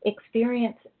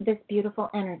 Experience this beautiful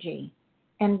energy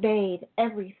and bathe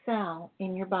every cell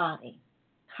in your body,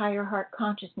 higher heart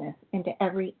consciousness into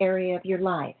every area of your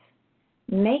life,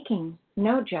 making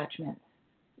no judgments,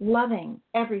 loving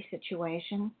every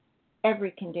situation,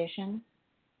 every condition,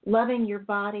 loving your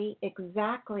body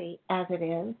exactly as it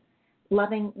is,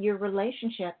 loving your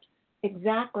relationships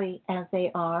exactly as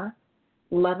they are,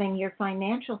 loving your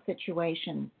financial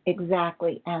situation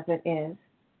exactly as it is,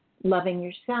 loving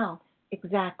yourself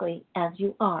exactly as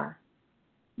you are,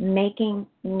 making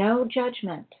no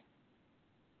judgment.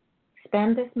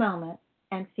 Spend this moment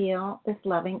and feel this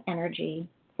loving energy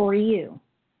for you.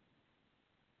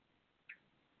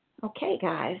 Okay,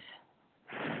 guys.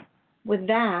 With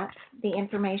that, the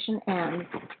information ends.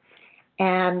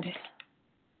 And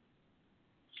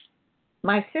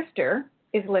my sister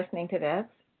is listening to this,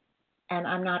 and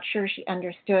I'm not sure she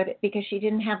understood it because she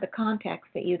didn't have the context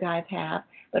that you guys have.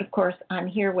 But of course, I'm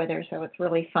here with her, so it's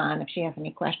really fun. If she has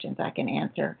any questions, I can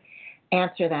answer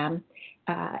them.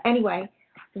 Anyway,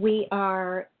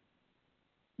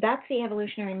 that's the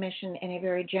evolutionary mission in a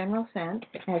very general sense.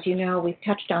 As you know, we've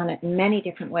touched on it in many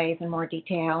different ways in more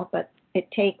detail, but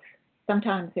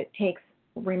sometimes it takes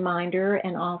reminder,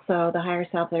 and also the higher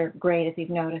selves are great, as you've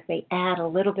noticed. They add a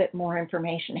little bit more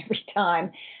information every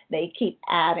time. They keep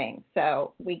adding,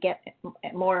 so we get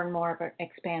more and more of an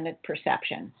expanded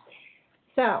perception.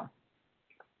 So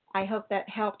I hope that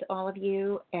helped all of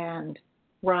you, and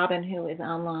Robin, who is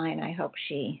online, I hope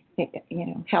she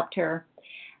helped her.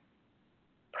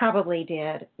 Probably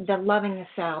did. The loving the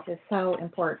self is so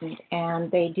important, and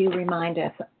they do remind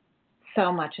us so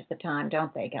much at the time,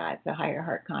 don't they, guys? The higher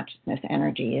heart consciousness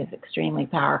energy is extremely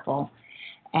powerful,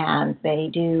 and they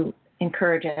do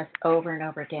encourage us over and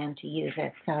over again to use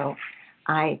it. So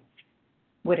I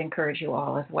would encourage you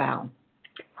all as well.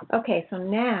 Okay, so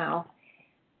now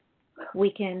we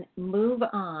can move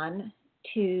on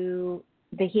to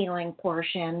the healing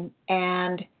portion.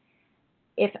 And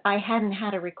if I hadn't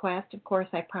had a request, of course,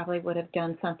 I probably would have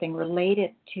done something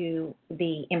related to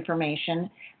the information,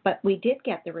 but we did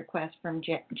get the request from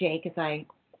Jake, as I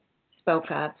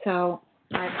spoke of. So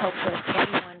I hope that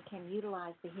everyone can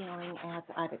utilize the healing, as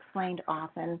I've explained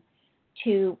often,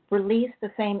 to release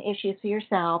the same issues for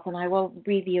yourself, and I will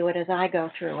review it as I go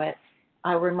through it.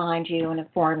 I'll remind you and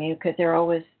inform you, because there are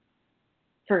always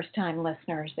first-time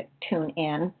listeners that tune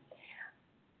in.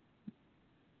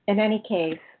 In any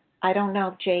case, I don't know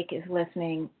if Jake is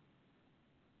listening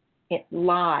it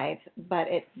live, but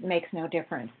it makes no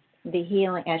difference. The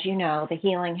healing, as you know, the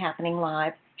healing happening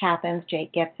live happens.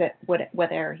 Jake gets it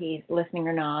whether he's listening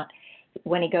or not.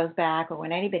 When he goes back, or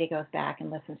when anybody goes back and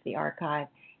listens to the archive,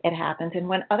 it happens. And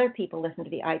when other people listen to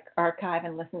the archive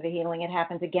and listen to the healing, it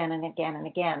happens again and again and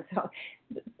again. So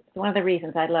it's one of the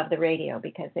reasons I love the radio,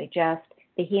 because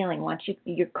the healing, once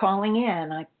you're calling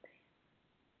in,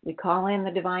 we call in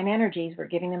the divine energies, we're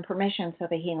giving them permission, so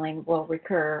the healing will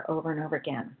recur over and over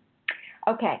again.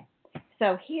 Okay,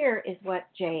 so here is what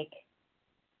Jake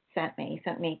sent me. He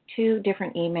sent me 2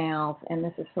 different emails, and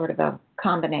this is sort of a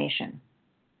combination.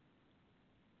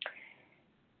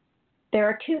 There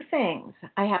are 2 things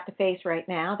I have to face right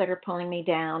now that are pulling me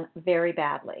down very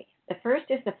badly. The first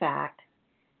is the fact,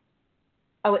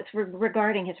 it's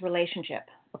regarding his relationship.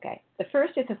 Okay, the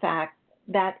first is the fact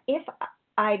that if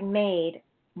I'd made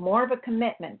more of a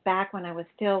commitment back when I was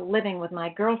still living with my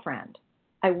girlfriend,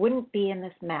 I wouldn't be in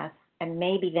this mess, and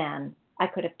maybe then I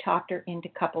could have talked her into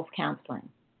couples counseling.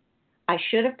 I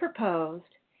should have proposed,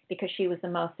 because she was the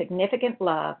most significant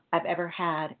love I've ever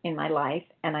had in my life,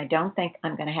 and I don't think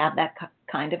I'm going to have that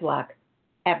kind of luck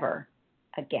ever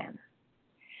again.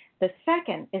 The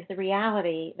second is the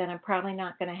reality that I'm probably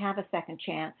not going to have a second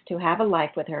chance to have a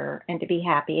life with her and to be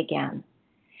happy again.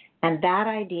 And that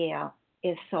idea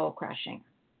is soul-crushing.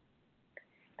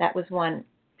 That was one.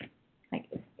 I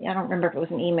don't remember if it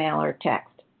was an email or text.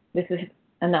 This is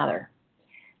another.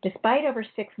 Despite over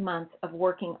 6 months of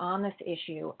working on this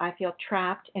issue, I feel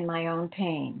trapped in my own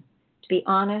pain. To be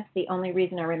honest, the only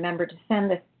reason I remembered to send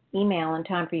this email in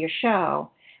time for your show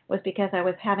was because I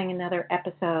was having another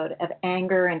episode of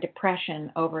anger and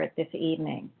depression over it this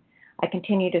evening. I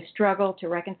continue to struggle to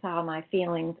reconcile my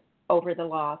feelings over the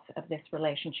loss of this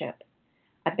relationship.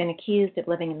 I've been accused of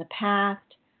living in the past,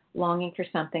 longing for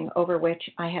something over which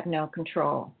I have no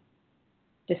control.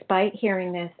 Despite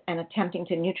hearing this and attempting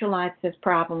to neutralize this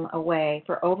problem away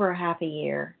for over half a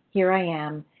year, here I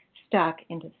am, stuck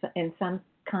in some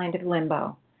kind of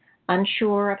limbo,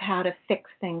 unsure of how to fix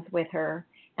things with her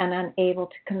and unable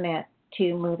to commit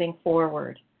to moving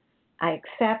forward. I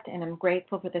accept and am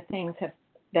grateful for the things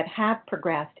that have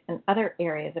progressed in other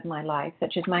areas of my life,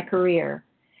 such as my career,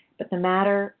 but the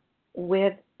matter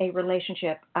with a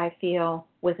relationship I feel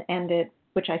was ended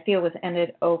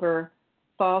over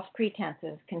false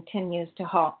pretenses continues to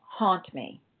haunt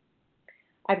me.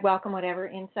 I'd welcome whatever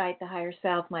insight the higher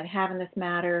self might have in this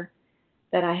matter,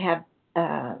 that I have,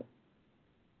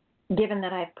 given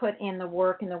that I've put in the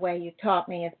work in the way you taught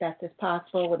me as best as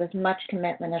possible with as much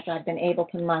commitment as I've been able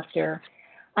to muster.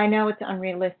 I know it's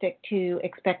unrealistic to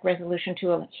expect resolution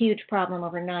to a huge problem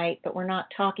overnight, but we're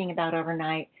not talking about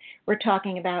overnight. We're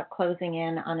talking about closing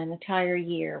in on an entire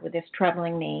year with this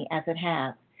troubling me as it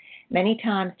has, many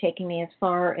times taking me as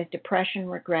far as depression,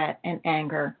 regret, and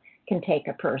anger can take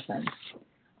a person.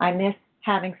 I miss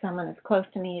having someone as close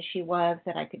to me as she was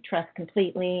that I could trust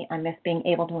completely. I miss being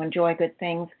able to enjoy good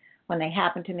things when they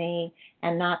happen to me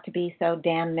and not to be so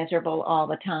damn miserable all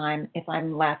the time if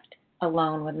I'm left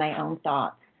alone with my own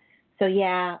thoughts. So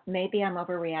yeah, maybe I'm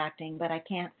overreacting, but I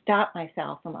can't stop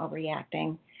myself from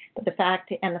overreacting. But the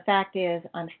fact is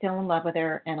I'm still in love with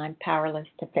her and I'm powerless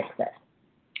to fix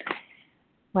it.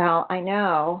 Well, I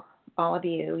know all of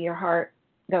you, your heart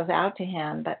goes out to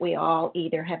him, but we all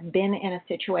either have been in a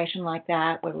situation like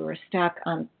that where we were stuck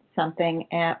on something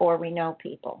or we know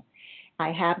people.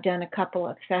 I have done a couple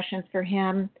of sessions for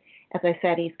him. As I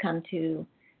said, he's come to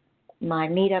my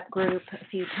meetup group a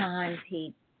few times.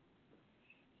 He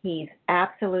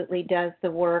absolutely does the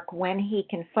work when he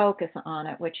can focus on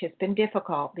it, which has been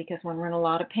difficult because when we're in a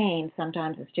lot of pain,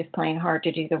 sometimes it's just plain hard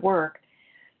to do the work.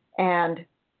 And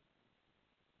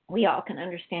we all can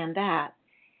understand that.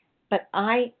 But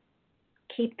I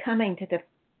keep coming to the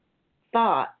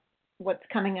thought, what's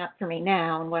coming up for me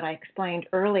now, and what I explained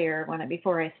earlier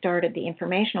before I started the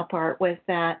informational part, was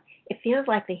that it feels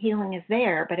like the healing is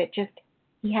there, but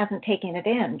he hasn't taken it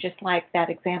in, just like that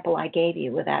example I gave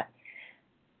you with that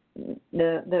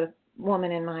the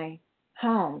woman in my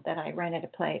home that I rented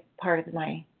part of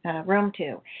my room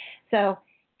to. So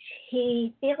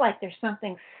he feels like there's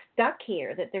something stuck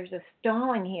here, that there's a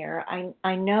stalling here.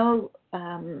 I know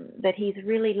that he's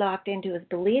really locked into his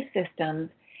belief systems,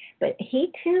 but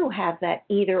he too has that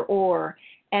either or,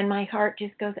 and my heart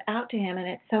just goes out to him, and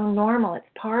it's so normal. It's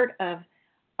part of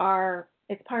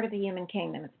the human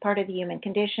kingdom. It's part of the human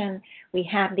condition. We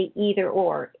have the either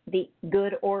or, the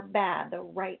good or bad, the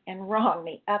right and wrong,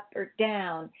 the up or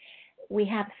down. We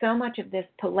have so much of this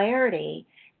polarity,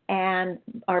 and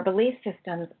our belief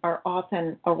systems are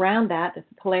often around that. This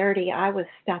polarity I was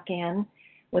stuck in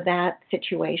with that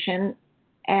situation.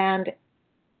 And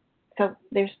so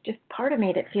there's just part of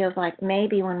me that feels like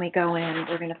maybe when we go in,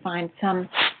 we're going to find some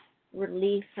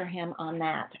relief for him on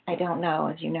that. I don't know.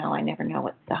 As you know, I never know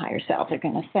what the higher self are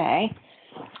going to say.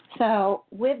 So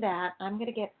with that, I'm going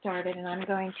to get started, and I'm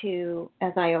going to,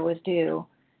 as I always do,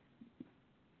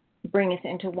 bring us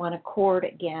into one accord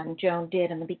again. Joan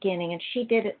did in the beginning, and she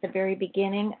did at the very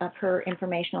beginning of her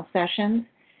informational sessions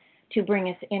to bring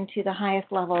us into the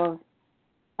highest level of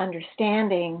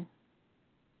understanding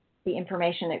the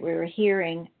information that we were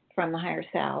hearing from the higher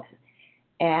self.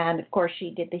 And of course, she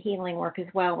did the healing work as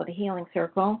well with the healing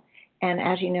circle. And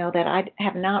as you know, that I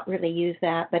have not really used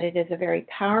that, but it is a very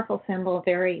powerful symbol,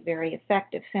 very, very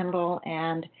effective symbol.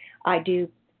 And I do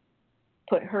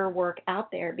put her work out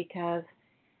there because,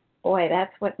 boy,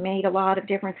 that's what made a lot of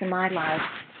difference in my life.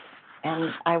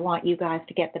 And I want you guys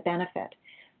to get the benefit.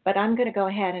 But I'm going to go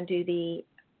ahead and do the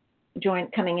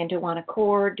coming into one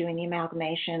accord, doing the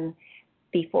amalgamation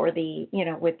before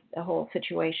with the whole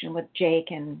situation with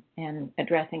Jake and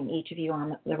addressing each of you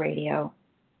on the radio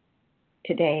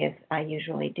today as I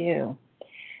usually do.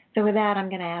 So with that, I'm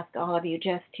going to ask all of you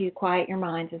just to quiet your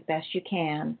minds as best you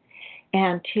can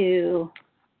and to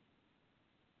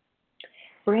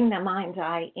bring the mind's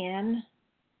eye in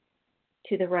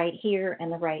to the right here and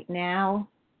the right now,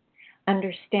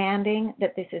 understanding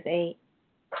that this is a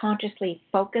consciously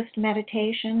focused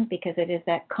meditation because it is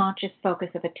that conscious focus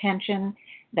of attention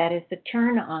that is the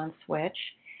turn-on switch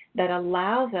that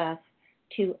allows us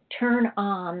to turn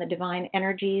on the divine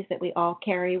energies that we all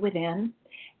carry within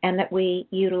and that we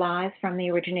utilize from the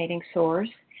originating source.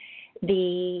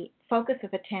 The focus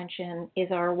of attention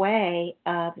is our way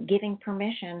of giving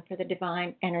permission for the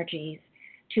divine energies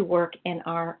to work in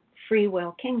our free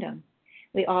will kingdom.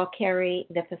 We all carry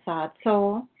the facade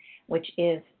soul, which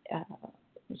is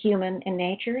human in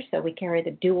nature, so we carry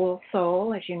the dual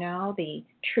soul, as you know, the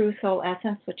true soul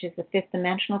essence, which is the fifth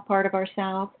dimensional part of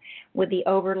ourselves, with the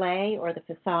overlay or the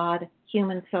facade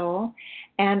human soul.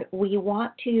 And we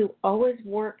want to always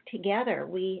work together.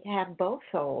 We have both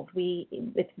souls.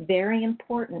 It's very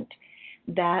important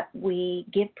that we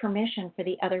give permission for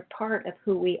the other part of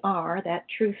who we are, that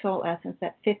true soul essence,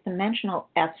 that fifth dimensional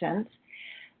essence,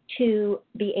 to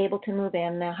be able to move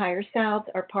in. The higher selves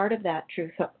are part of that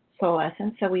true soul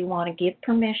essence, so we want to give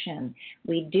permission.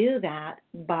 We do that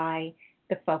by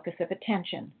the focus of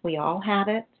attention. We all have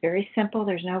it. It's very simple.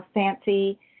 There's no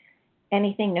fancy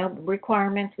anything, no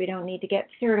requirements. We don't need to get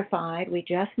certified. We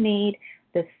just need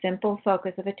the simple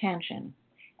focus of attention.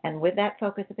 And with that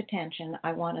focus of attention,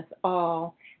 I want us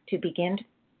all to begin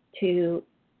to,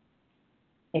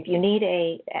 if you need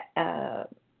a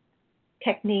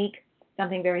technique,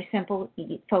 something very simple,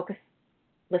 focus,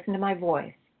 listen to my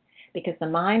voice. Because the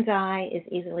mind's eye is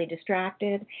easily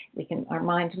distracted. Our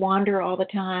minds wander all the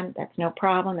time. That's no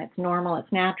problem. That's normal.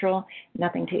 It's natural.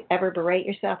 Nothing to ever berate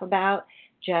yourself about.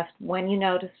 Just when you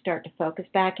notice, start to focus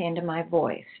back into my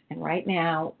voice. And right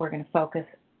now, we're going to focus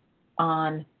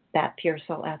on that pure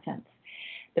soul essence.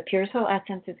 The pure soul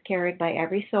essence is carried by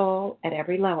every soul at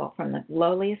every level, from the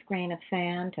lowliest grain of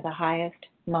sand to the highest,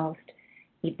 most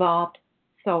evolved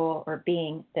soul or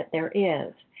being that there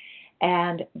is.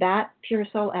 And that pure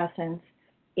soul essence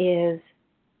is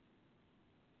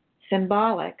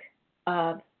symbolic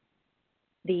of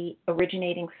the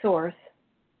originating source.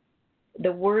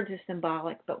 The words are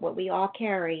symbolic, but what we all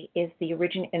carry is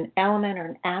an element or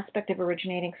an aspect of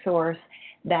originating source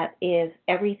that is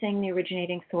everything the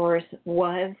originating source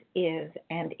was, is,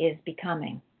 and is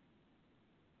becoming.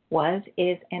 Was,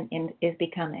 is, and is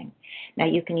becoming. Now,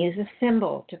 you can use a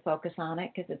symbol to focus on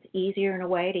it because it's easier in a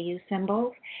way to use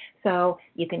symbols. So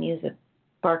you can use a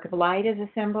spark of light as a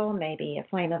symbol, maybe a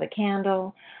flame of a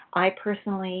candle. I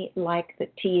personally like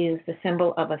to use the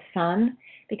symbol of a sun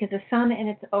because the sun in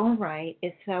its own right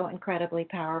is so incredibly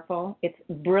powerful. It's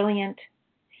brilliant.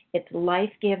 It's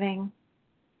life-giving.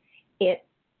 It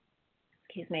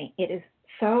is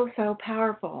so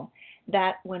powerful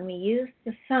that when we use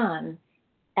the sun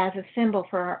as a symbol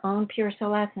for our own pure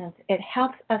soul essence, it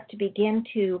helps us to begin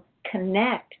to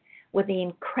connect with the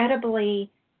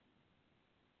incredibly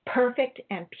perfect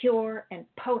and pure and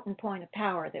potent point of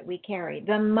power that we carry,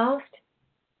 the most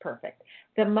perfect,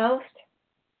 the most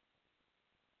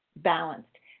balanced,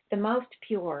 the most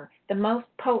pure, the most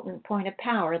potent point of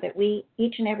power that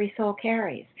each and every soul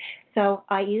carries. So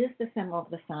I use the symbol of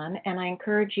the sun, and I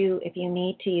encourage you, if you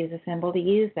need to use a symbol, to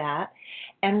use that.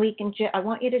 And I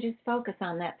want you to just focus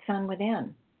on that sun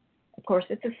within. Of course,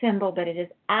 it's a symbol, but it is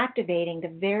activating the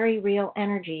very real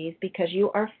energies because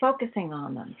you are focusing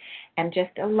on them. And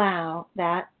just allow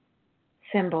that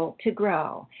symbol to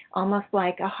grow, almost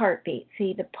like a heartbeat.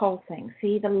 See the pulsing,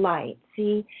 see the light,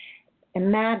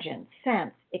 imagine,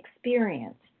 sense,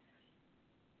 experience,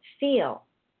 feel,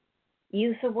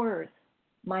 use the words.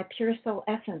 My pure soul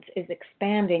essence is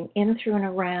expanding in, through, and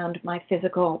around my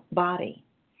physical body.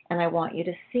 And I want you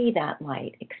to see that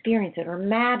light, experience it, or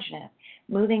imagine it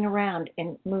moving around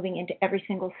and moving into every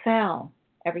single cell,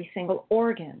 every single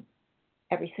organ,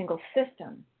 every single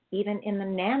system, even in the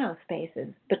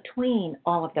nanospaces between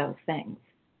all of those things.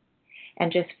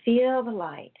 And just feel the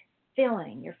light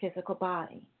filling your physical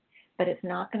body. But it's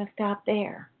not going to stop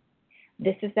there.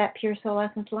 This is that pure soul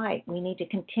essence light. We need to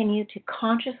continue to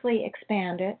consciously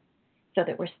expand it so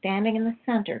that we're standing in the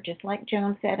center, just like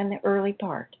Joan said in the early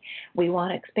part. We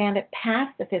want to expand it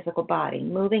past the physical body,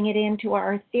 moving it into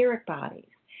our etheric bodies,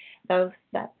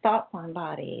 that thought form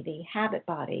body, the habit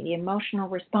body, the emotional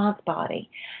response body,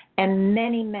 and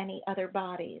many, many other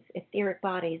bodies, etheric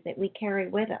bodies that we carry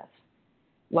with us,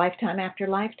 lifetime after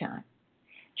lifetime.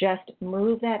 Just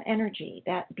move that energy,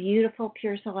 that beautiful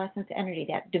pure soul essence energy,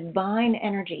 that divine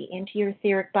energy into your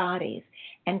etheric bodies,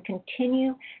 and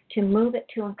continue to move it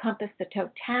to encompass the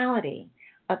totality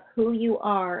of who you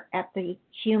are at the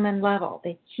human level,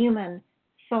 the human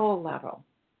soul level.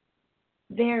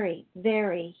 very,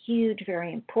 very huge,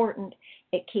 very important.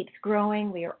 It keeps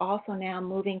growing. We are also now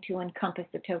moving to encompass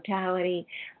the totality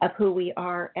of who we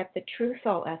are at the true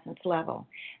soul essence level,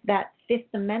 that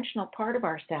fifth dimensional part of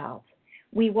ourselves.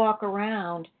 We walk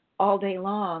around all day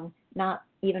long not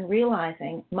even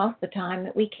realizing most of the time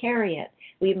that we carry it.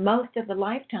 Most of the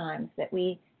lifetimes that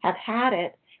we have had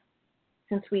it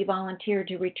since we volunteered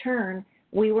to return,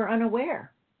 we were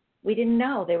unaware. We didn't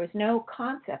know. There was no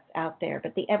concepts out there,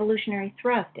 but the evolutionary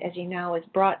thrust, as you know, has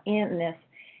brought in this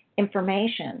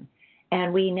information,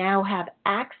 and we now have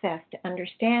access to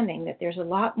understanding that there's a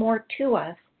lot more to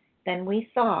us than we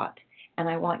thought. And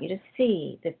I want you to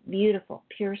see this beautiful,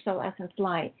 pure soul essence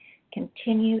light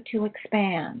continue to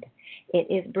expand. It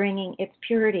is bringing its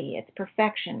purity, its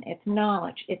perfection, its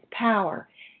knowledge, its power,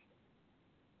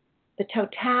 the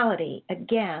totality,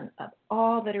 again, of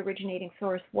all that originating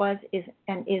source was, is,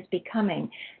 and is becoming,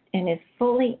 and is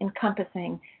fully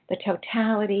encompassing the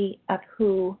totality of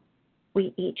who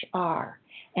we each are.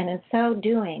 And in so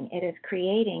doing, it is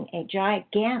creating a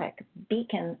gigantic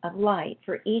beacon of light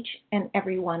for each and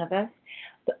every one of us,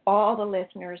 all the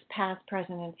listeners, past,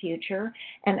 present, and future.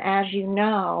 And as you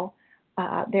know,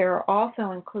 there are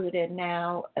also included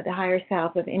now, the higher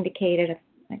selves have indicated,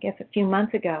 I guess a few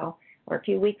months ago, or a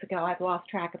few weeks ago, I've lost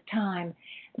track of time,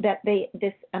 that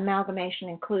this amalgamation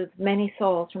includes many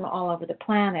souls from all over the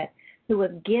planet who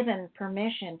have given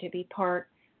permission to be part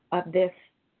of this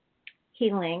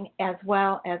healing, as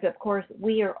well as, of course,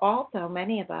 we are also,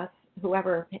 many of us,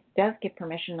 whoever does give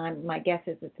permission, my guess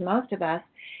is it's most of us,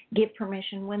 give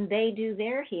permission when they do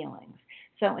their healings.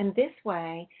 So in this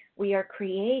way, we are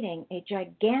creating a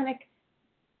gigantic,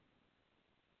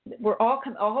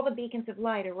 all the beacons of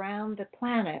light around the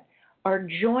planet are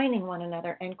joining one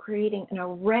another and creating an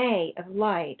array of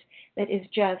light that is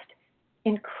just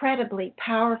incredibly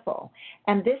powerful.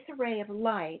 And this array of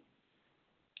light,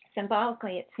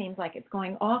 symbolically, it seems like it's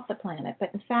going off the planet,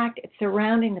 but in fact, it's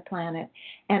surrounding the planet,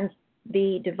 and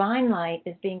the divine light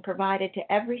is being provided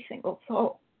to every single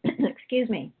soul, excuse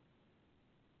me,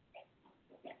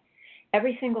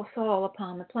 every single soul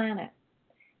upon the planet.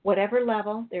 Whatever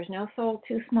level, there's no soul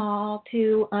too small,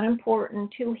 too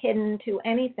unimportant, too hidden, too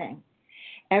anything.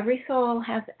 Every soul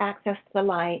has access to the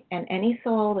light, and any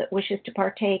soul that wishes to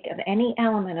partake of any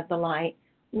element of the light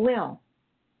will,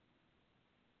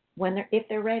 if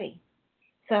they're ready.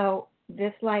 So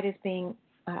this light is being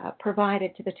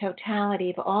provided to the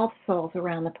totality of all souls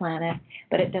around the planet,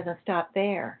 but it doesn't stop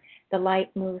there. The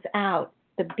light moves out.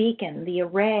 The beacon, the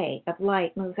array of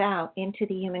light moves out into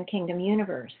the human kingdom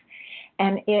universe.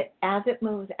 And as it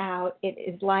moves out, it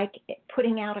is like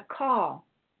putting out a call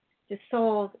to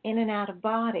souls in and out of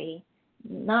body,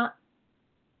 not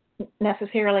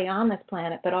necessarily on this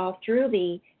planet, but all through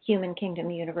the human kingdom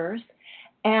universe.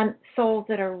 And souls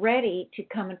that are ready to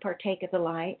come and partake of the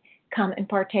light, come and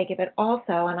partake of it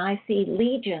also. And I see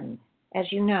legions,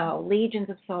 as you know, legions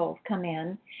of souls come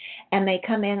in. And they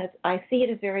come in, I see it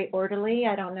as very orderly.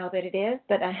 I don't know that it is,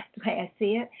 but that's the way I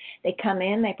see it. They come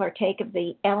in, they partake of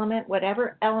the element,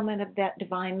 whatever element of that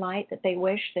divine light that they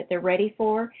wish, that they're ready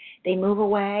for. They move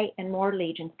away, and more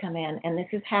legions come in. And this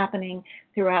is happening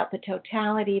throughout the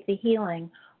totality of the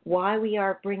healing, why we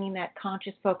are bringing that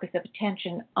conscious focus of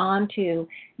attention onto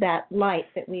that light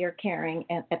that we are carrying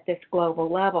at this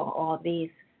global level,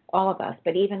 all of us.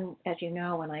 But even, as you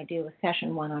know, when I do a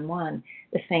session one-on-one,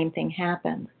 the same thing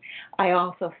happens. I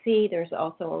also see there's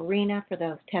also arena for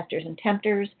those testers and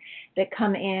tempters that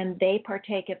come in. They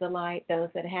partake of the light. Those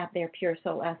that have their pure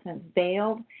soul essence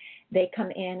veiled, they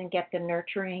come in and get the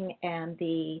nurturing and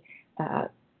the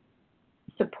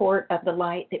support of the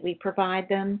light that we provide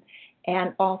them.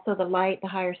 And also the light, the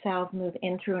higher selves move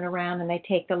in through and around, and they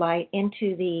take the light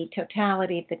into the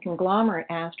totality of the conglomerate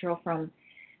astral from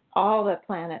all the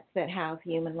planets that house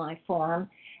human life form,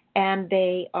 and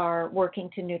they are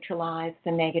working to neutralize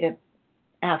the negative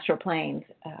astral planes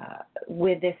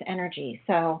with this energy.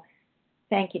 So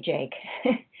thank you, Jake,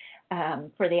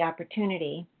 for the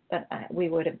opportunity, but we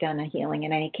would have done a healing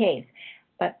in any case.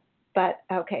 But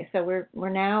okay, so we're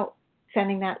now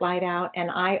sending that light out,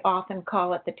 and I often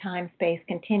call it the time-space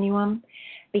continuum,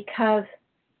 because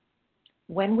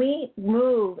when we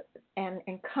move and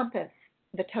encompass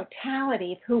the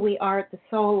totality of who we are at the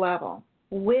soul level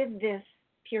with this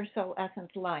pure soul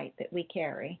essence light that we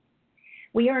carry,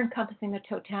 we are encompassing the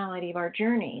totality of our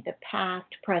journey, the past,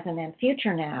 present, and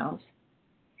future nows.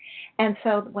 And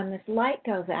so when this light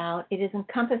goes out, it is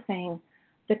encompassing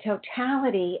the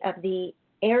totality of the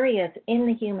areas in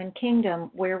the human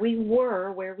kingdom where we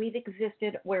were, where we've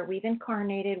existed, where we've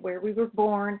incarnated, where we were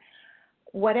born,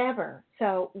 whatever.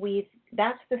 So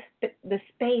that's the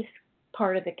space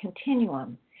part of the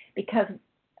continuum, because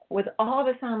with all of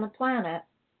us on the planet,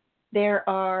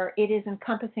 it is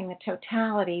encompassing the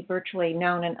totality, virtually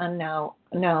known and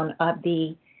unknown, of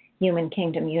the human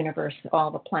kingdom universe,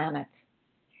 all the planets.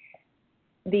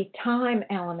 The time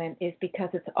element is because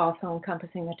it's also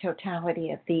encompassing the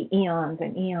totality of the eons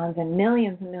and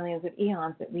millions of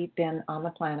eons that we've been on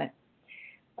the planet,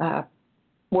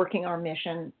 working our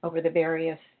mission over the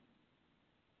various,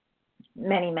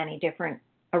 many different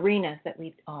arenas that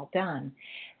we've all done.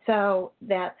 So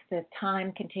that's the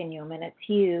time continuum, and it's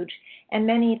huge. And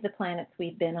many of the planets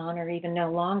we've been on are even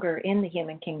no longer in the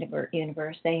human kingdom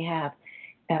universe. They have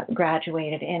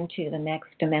graduated into the next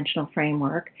dimensional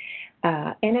framework.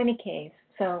 In any case,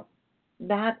 so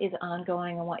that is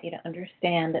ongoing. I want you to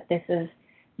understand that this is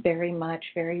very much,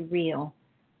 very real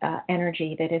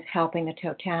energy that is helping the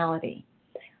totality.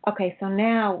 Okay, so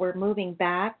now we're moving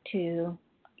back to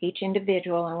each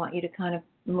individual. I want you to kind of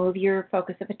move your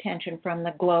focus of attention from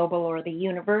the global or the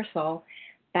universal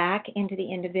back into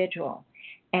the individual.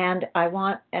 And I'm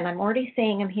already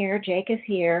seeing him here, Jake is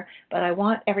here, but I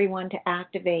want everyone to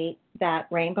activate that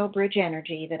rainbow bridge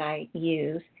energy that I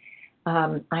use.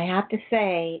 I have to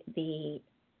say,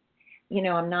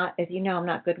 I'm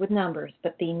not good with numbers,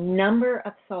 but the number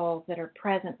of souls that are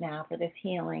present now for this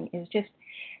healing is just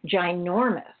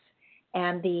ginormous.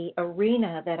 And the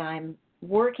arena that I'm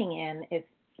working in is,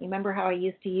 you remember how I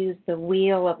used to use the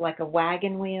wheel of like a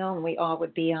wagon wheel, and we all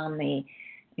would be on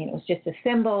it was just a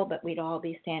symbol, but we'd all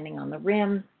be standing on the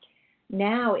rim.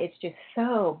 Now it's just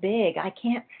so big, I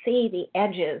can't see the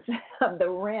edges of the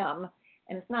rim,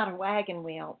 and it's not a wagon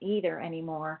wheel either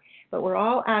anymore, but we're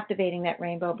all activating that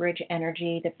rainbow bridge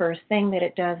energy. The first thing that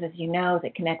it does, as you know, is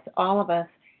it connects all of us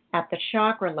at the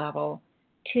chakra level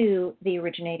to the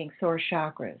originating source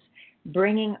chakras,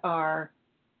 bringing our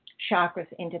chakras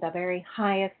into the very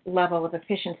highest level of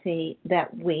efficiency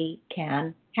that we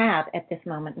can have at this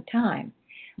moment in time.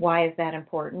 Why is that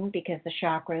important? Because the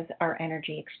chakras are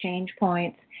energy exchange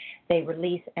points. They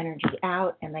release energy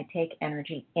out and they take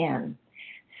energy in.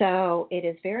 So it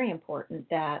is very important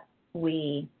that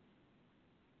we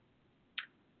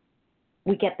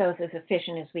get those as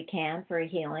efficient as we can for a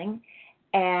healing.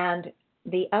 And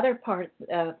the other part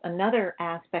of another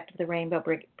aspect of the rainbow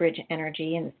bridge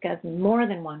energy, and this does more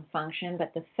than one function,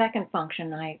 but the second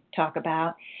function I talk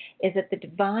about is that the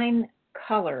divine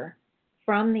color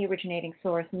from the originating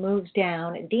source moves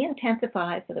down, it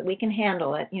de-intensifies so that we can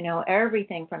handle it.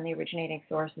 Everything from the originating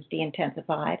source is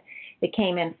de-intensified. If it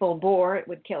came in full bore, it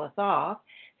would kill us off.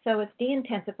 So it's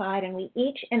de-intensified, and we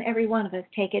each and every one of us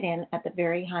take it in at the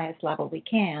very highest level we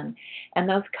can. And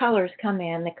those colors come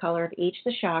in, the color of each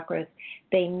of the chakras.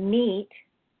 They meet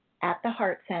at the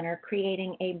heart center,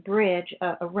 creating a bridge,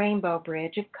 a rainbow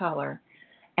bridge of color.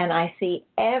 And I see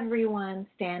everyone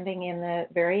standing in the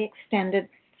very extended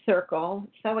circle,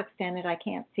 so extended I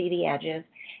can't see the edges.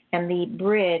 And the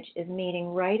bridge is meeting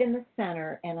right in the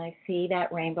center, and I see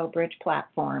that rainbow bridge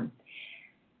platform.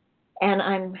 And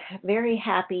I'm very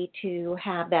happy to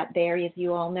have that there. As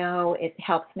you all know, it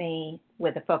helps me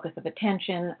with the focus of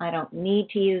attention. I don't need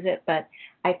to use it, but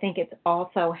I think it's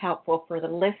also helpful for the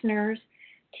listeners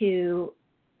to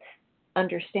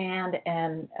understand,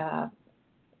 and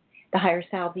the higher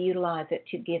selves utilize it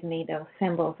to give me those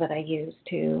symbols that I use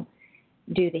to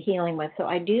do the healing with. So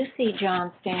I do see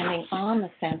John standing on the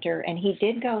center, and he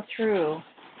did go through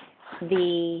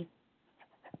the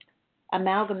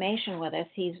amalgamation with us.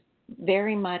 He's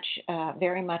very much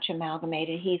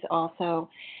amalgamated. He's also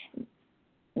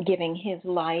giving his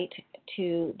light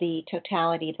to the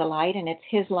totality of the light, and it's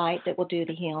his light that will do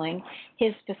the healing.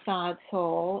 His facade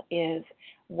soul is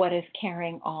what is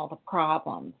carrying all the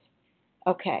problems.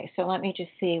 Okay, so let me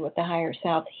just see what the higher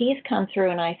self. He's come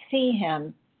through, and I see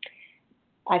him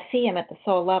at the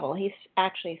soul level. He's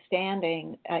actually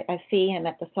standing. I see him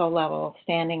at the soul level,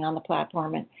 standing on the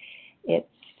platform, and it's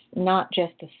not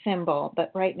just a symbol,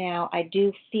 but right now I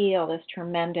do feel this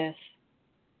tremendous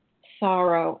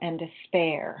sorrow and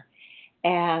despair,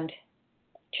 and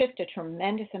just a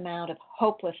tremendous amount of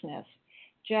hopelessness,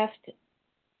 just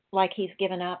like he's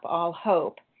given up all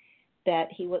hope that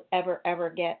he will ever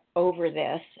get over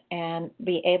this and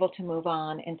be able to move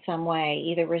on in some way,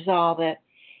 either resolve it.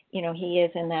 He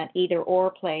is in that either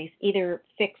or place, either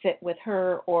fix it with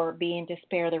her or be in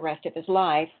despair the rest of his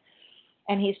life.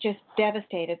 And he's just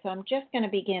devastated. So I'm just going to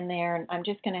begin there, and I'm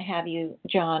just going to have you,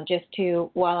 John,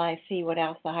 while I see what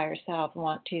else the higher self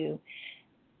want to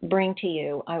bring to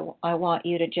you, I want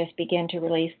you to just begin to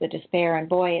release the despair. And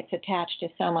boy, it's attached to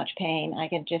so much pain. I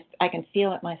can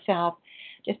feel it myself,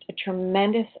 just a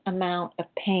tremendous amount of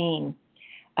pain.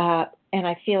 and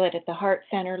I feel it at the heart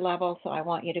center level, so I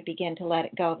want you to begin to let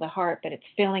it go of the heart, but it's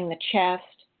filling the chest,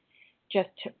 just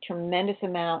tremendous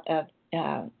amount of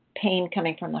pain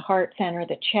coming from the heart center,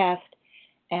 the chest,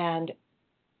 and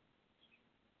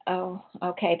oh,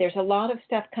 okay, there's a lot of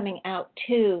stuff coming out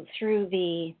too through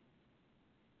the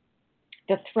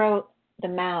throat, the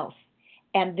mouth,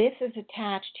 and this is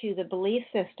attached to the belief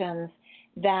systems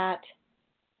that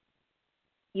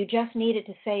you just needed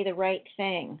to say the right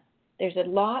thing. There's a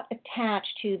lot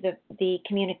attached to the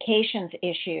communications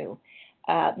issue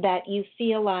that you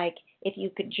feel like if you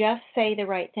could just say the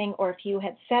right thing, or if you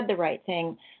had said the right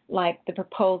thing, like the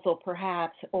proposal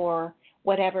perhaps, or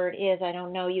whatever it is, I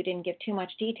don't know, you didn't give too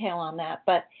much detail on that,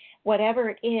 but whatever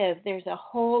it is, there's a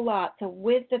whole lot. So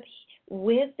with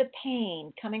the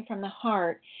pain coming from the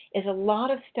heart is a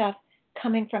lot of stuff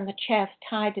coming from the chest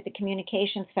tied to the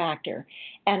communications factor.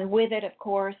 And with it, of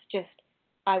course, just,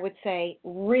 I would say,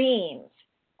 reams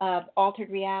of altered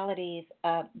realities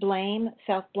of blame,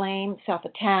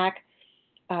 self-attack.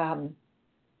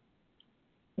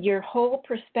 Your whole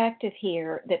perspective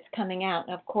here that's coming out,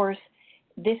 and of course,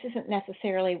 this isn't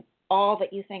necessarily all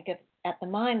that you think of at the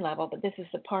mind level, but this is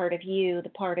the part of you, the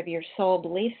part of your soul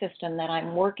belief system that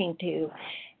I'm working to,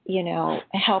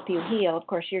 help you heal. Of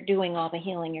course, you're doing all the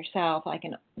healing yourself. I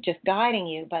can just guiding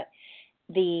you, but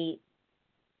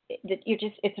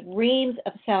it's reams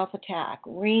of self-attack,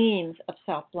 reams of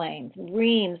self-blame,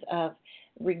 reams of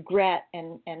regret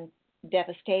and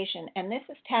devastation. And this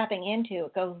is tapping into,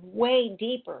 it goes way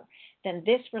deeper than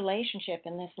this relationship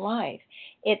in this life.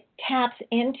 It taps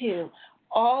into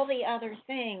all the other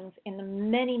things in the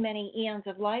many, many eons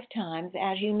of lifetimes,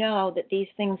 as you know that these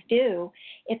things do.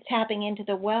 It's tapping into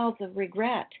the wells of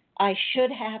regret. I should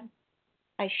have,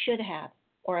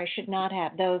 or I should not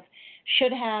have. Those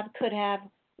should have, could have,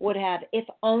 would have, if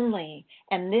only.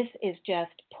 And this is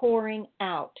just pouring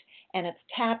out, and it's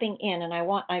tapping in. And I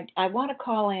want to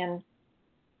call in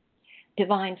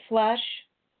divine flush.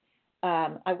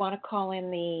 I want to call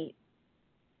in the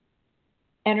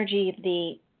energy of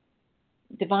the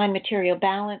divine material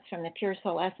balance from the pure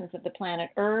soul essence of the planet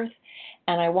Earth,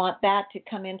 and I want that to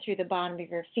come in through the bottom of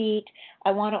your feet.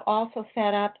 I want to also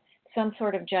set up some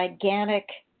sort of gigantic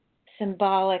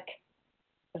symbolic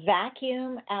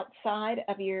vacuum outside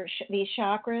of these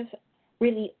chakras,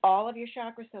 really all of your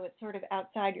chakras, so it's sort of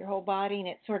outside your whole body, and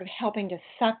it's sort of helping to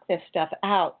suck this stuff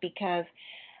out, because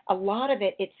a lot of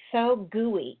it's so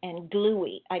gooey and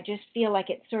gluey. I just feel like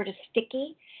it's sort of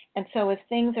sticky. And so as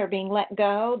things are being let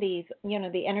go, these,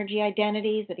 the energy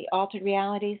identities or the altered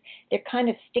realities, they're kind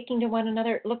of sticking to one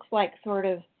another. It looks like sort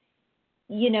of,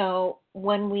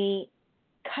 when we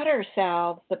cut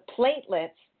ourselves, the platelets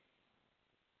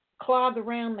clog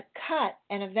around the cut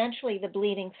and eventually the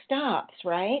bleeding stops,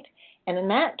 right? And in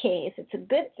that case, it's a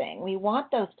good thing. We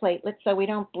want those platelets so we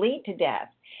don't bleed to death.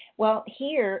 Well,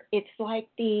 here it's like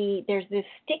there's this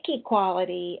sticky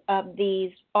quality of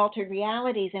these altered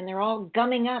realities, and they're all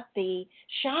gumming up the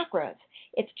chakras.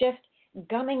 It's just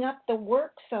gumming up the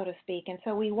work, so to speak. And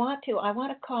so I want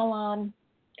to call on,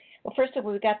 well, first of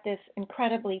all, we've got this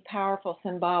incredibly powerful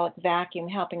symbolic vacuum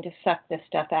helping to suck this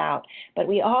stuff out. But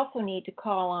we also need to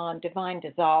call on divine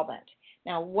dissolvent.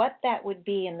 Now, what that would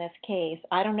be in this case,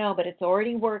 I don't know, but it's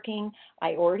already working.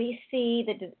 I already see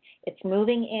that it's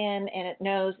moving in, and it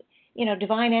knows,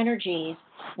 divine energies,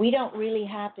 we don't really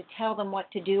have to tell them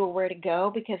what to do or where to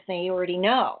go, because they already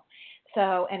know.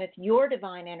 So, and it's your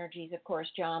divine energies, of course,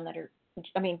 John,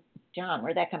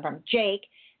 where'd that come from? Jake,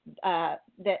 that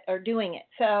are doing it.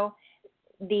 So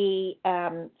the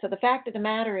fact of the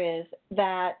matter is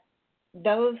that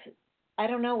those, I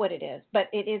don't know what it is, but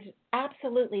it is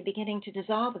absolutely beginning to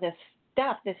dissolve this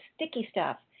stuff, this sticky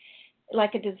stuff,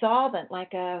 like a dissolvent,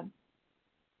 like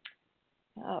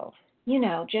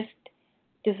just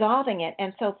dissolving it.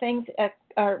 And so things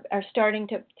are starting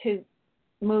to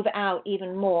move out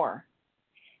even more.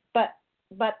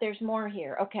 But there's more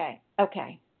here. Okay.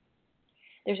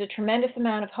 There's a tremendous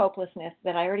amount of hopelessness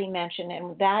that I already mentioned,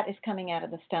 and that is coming out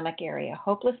of the stomach area,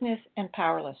 hopelessness and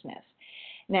powerlessness.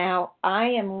 Now, I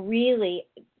am really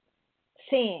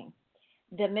seeing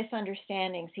the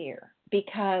misunderstandings here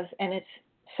because, and it's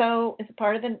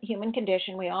part of the human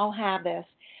condition. We all have this.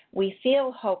 We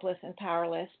feel hopeless and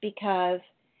powerless because,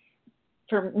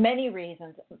 for many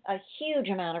reasons, a huge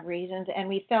amount of reasons, and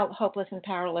we felt hopeless and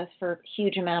powerless for a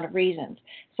huge amount of reasons.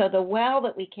 So the well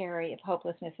that we carry of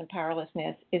hopelessness and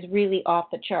powerlessness is really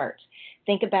off the charts.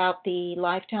 Think about the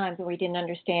lifetimes where we didn't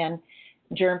understand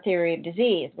germ theory of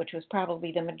disease, which was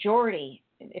probably the majority,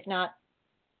 if not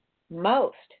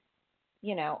most,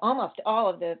 almost all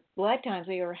of the lifetimes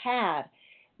we ever had.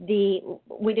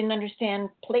 we didn't understand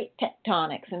plate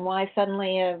tectonics and why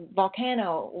suddenly a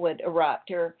volcano would erupt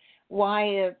or why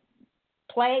a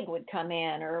plague would come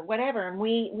in or whatever, and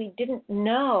we didn't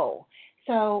know.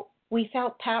 So we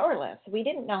felt powerless. We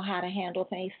didn't know how to handle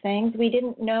these things. We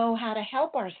didn't know how to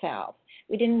help ourselves.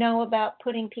 We didn't know about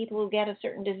putting people who get a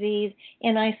certain disease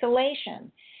in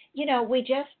isolation. We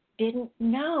just didn't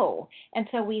know. And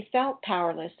so we felt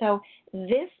powerless. So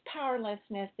this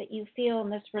powerlessness that you feel in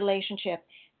this relationship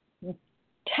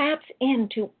taps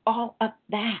into all of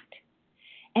that.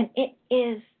 And it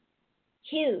is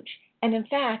huge. And in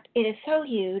fact, it is so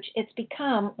huge, it's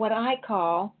become what I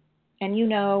call, and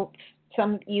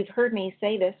you've heard me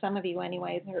say this, some of you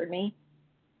anyway have heard me,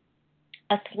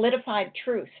 a solidified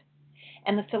truth.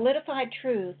 And the solidified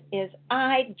truth is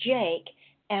I, Jake,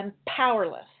 am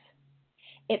powerless.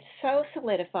 It's so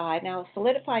solidified. Now, a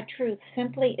solidified truth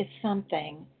simply is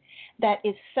something that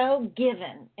is so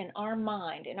given in our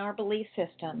mind, in our belief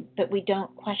system, that we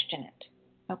don't question it.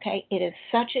 Okay? It is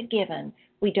such a given,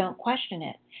 we don't question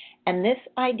it. And this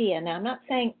idea, now I'm not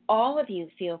saying all of you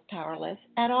feel powerless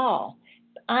at all.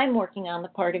 I'm working on the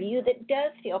part of you that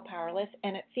does feel powerless,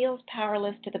 and it feels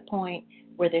powerless to the point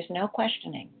where there's no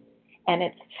questioning. And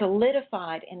it's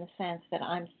solidified in the sense that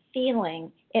I'm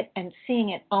feeling it and seeing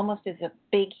it almost as a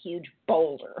big, huge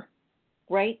boulder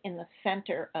right in the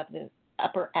center of the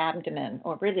upper abdomen,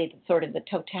 or really sort of the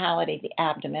totality of the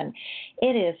abdomen.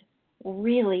 It is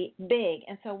really big.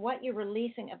 And so what you're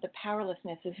releasing of the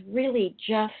powerlessness is really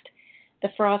just the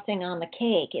frosting on the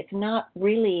cake. It's not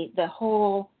really the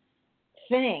whole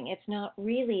thing. It's not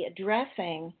really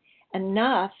addressing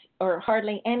enough or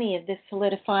hardly any of this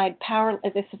solidified power,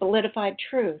 this solidified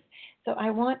truth. So I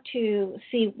want to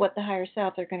see what the higher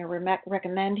selves are going to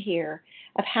recommend here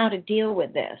of how to deal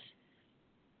with this.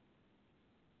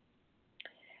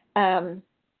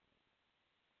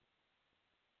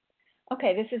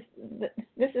 Okay,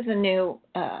 this is a new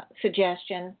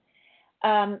suggestion.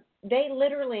 They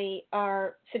literally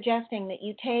are suggesting that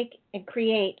you take and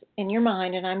create in your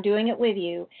mind, and I'm doing it with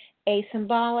you, a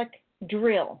symbolic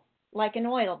drill, like an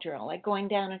oil drill, like going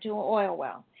down into an oil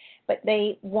well. But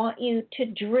they want you to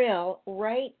drill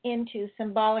right into,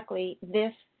 symbolically,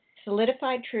 this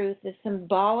solidified truth, this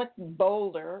symbolic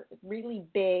boulder, really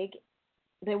big.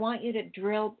 They want you to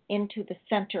drill into the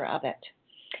center of it.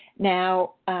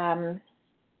 Now,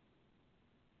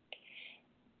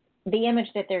 the image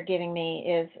that they're giving me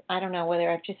is, I don't know whether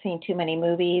I've just seen too many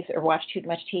movies or watched too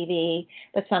much TV,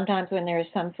 but sometimes when there's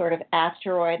some sort of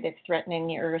asteroid that's threatening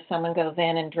the Earth, someone goes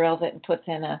in and drills it and puts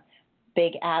in a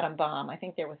big atom bomb. I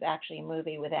think there was actually a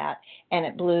movie with that, and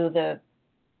it blew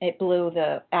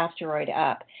the asteroid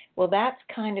up. Well, that's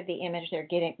kind of the image they're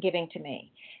giving to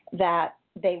me, that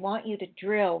they want you to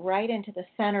drill right into the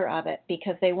center of it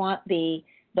because they want the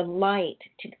light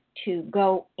to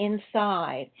go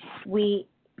inside. We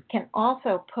can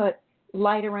also put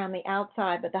light around the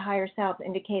outside, but the higher self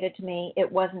indicated to me it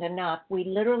wasn't enough. We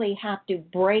literally have to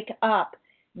break up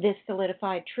this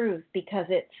solidified truth because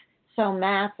it's so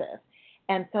massive.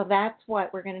 And so that's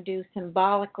what we're going to do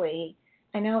symbolically.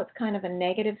 I know it's kind of a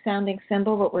negative sounding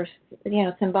symbol, but we're,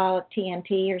 symbolic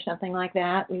TNT or something like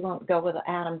that. We won't go with an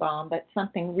atom bomb, but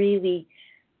something really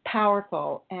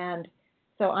powerful. And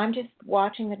so I'm just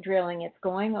watching the drilling. It's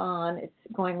going on. It's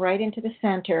going right into the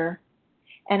center.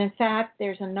 And in fact,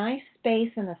 there's a nice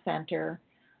space in the center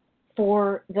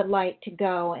for the light to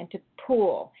go and to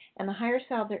pool. And the higher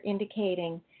selves are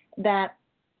indicating that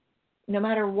no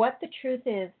matter what the truth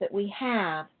is that we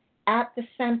have, at the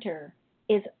center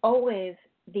is always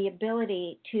the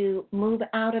ability to move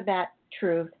out of that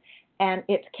truth, and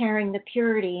it's carrying the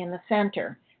purity in the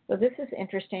center. So this is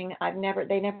interesting.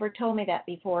 They never told me that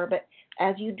before, but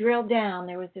as you drill down,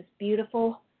 there was this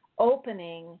beautiful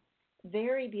opening,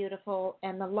 very beautiful,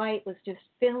 and the light was just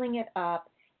filling it up.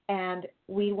 And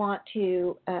we want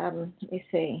to, let me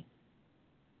see.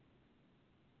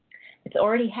 It's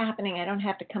already happening. I don't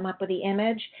have to come up with the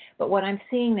image, but what I'm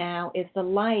seeing now is the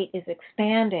light is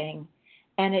expanding,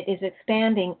 and it is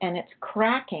expanding, and it's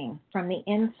cracking from the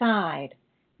inside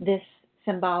this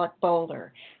symbolic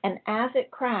boulder. And as it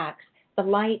cracks, the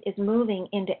light is moving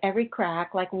into every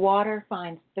crack, like water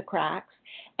finds the cracks.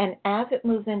 And as it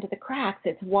moves into the cracks,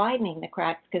 it's widening the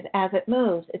cracks, because as it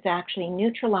moves, it's actually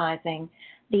neutralizing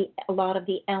a lot of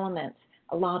the elements,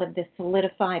 a lot of the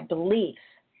solidified beliefs.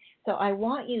 So I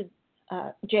want you,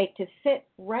 Jake, to sit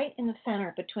right in the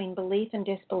center between belief and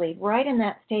disbelief, right in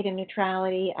that state of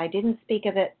neutrality. I didn't speak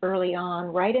of it early on,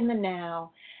 right in the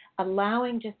now,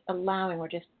 allowing. We're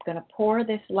just going to pour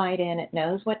this light in. It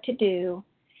knows what to do,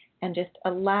 and just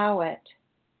allow it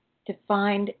to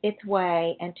find its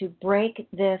way and to break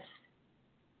this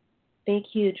big,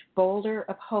 huge boulder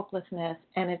of hopelessness,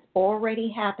 and it's already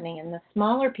happening. And the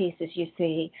smaller pieces you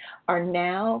see are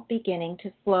now beginning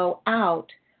to flow out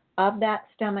of that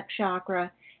stomach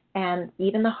chakra, and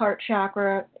even the heart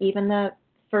chakra, even the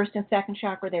first and second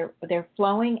chakra. They're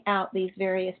flowing out these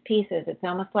various pieces. It's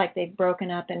almost like they've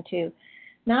broken up into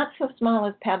not so small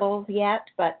as pebbles yet,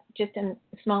 but just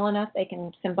small enough they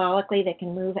can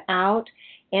move out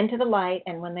into the light.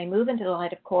 And when they move into the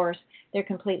light, of course, they're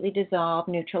completely dissolved,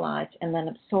 neutralized, and then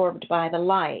absorbed by the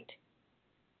light.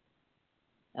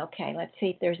 Okay, let's see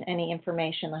if there's any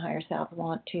information the higher self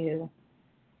want to.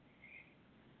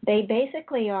 They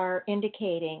basically are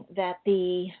indicating that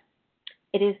it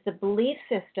is the belief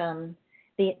system,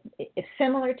 it's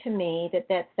similar to me,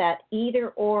 that's that either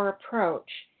or approach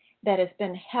that has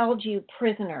been held you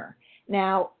prisoner.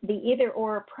 Now, the either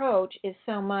or approach is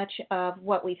so much of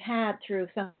what we've had through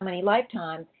so many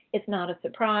lifetimes. It's not a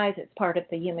surprise. It's part of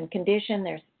the human condition.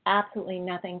 There's absolutely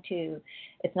nothing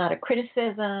it's not a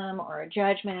criticism or a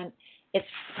judgment.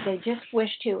 They just wish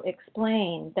to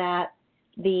explain that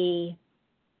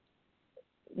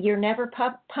you're never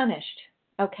punished,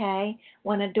 okay?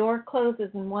 When a door closes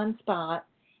in one spot,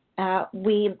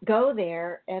 we go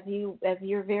there,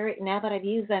 you're very, now that I've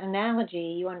used that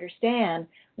analogy, you understand,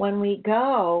 when we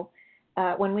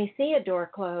see a door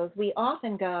close, we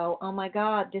often go, oh my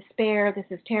God, despair, this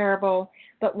is terrible.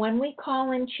 But when we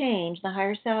call in change, the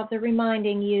higher selves are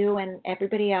reminding you and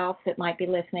everybody else that might be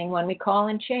listening, when we call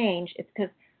in change, it's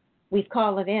because we've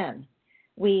called it in.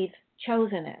 We've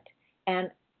chosen it.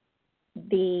 And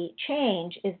the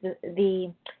change is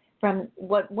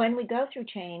when we go through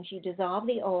change, you dissolve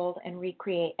the old and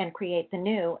recreate and create the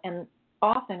new. And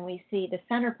often we see the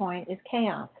center point is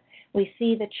chaos. We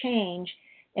see the change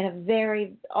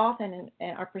often in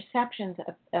our perceptions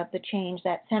of the change,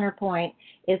 that center point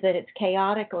is that it's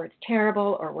chaotic or it's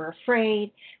terrible or we're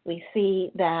afraid. We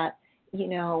see that,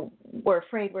 we're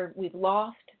afraid we've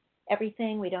lost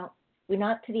everything. We're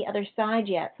not to the other side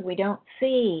yet, so we don't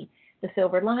see the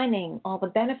silver lining, all the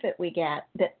benefit we get,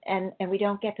 and we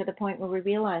don't get to the point where we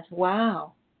realize,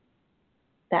 wow,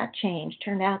 that change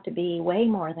turned out to be way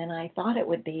more than I thought it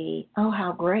would be. Oh,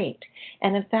 how great.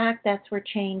 And in fact, that's where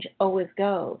change always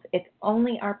goes. It's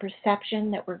only our perception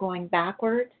that we're going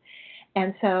backwards.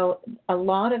 And so a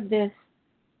lot of these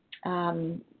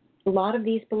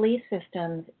belief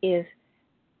systems is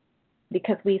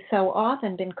because we've so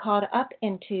often been caught up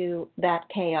into that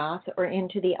chaos or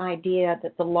into the idea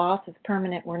that the loss is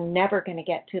permanent, we're never going to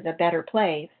get to the better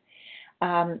place.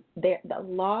 A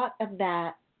lot of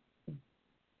that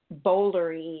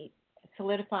bouldery,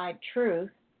 solidified truth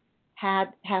has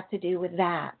to do with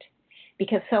that.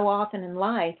 Because so often in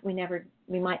life, we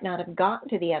might not have gotten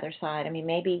to the other side. I mean,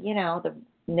 maybe, the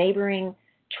neighboring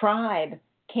tribe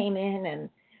came in and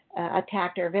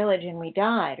attacked our village and we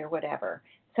died or whatever.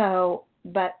 So,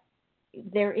 but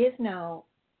there is no,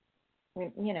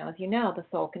 as the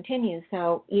soul continues.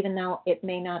 So even though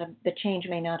the change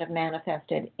may not have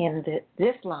manifested in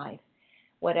this life,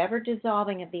 whatever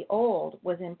dissolving of the old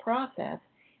was in process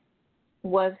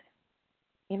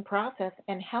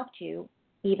and helped you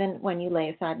even when you lay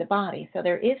aside the body. So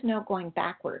there is no going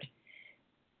backward.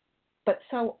 But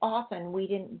so often we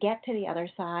didn't get to the other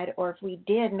side, or if we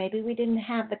did, maybe we didn't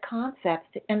have the concepts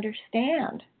to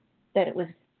understand that it was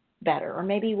better, or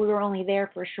maybe we were only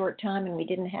there for a short time and we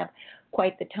didn't have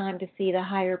quite the time to see the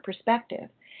higher perspective.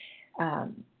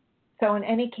 So in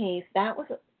any case, that was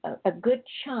a good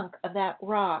chunk of that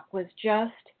rock was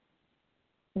just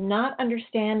not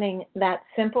understanding that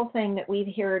simple thing that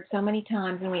we've heard so many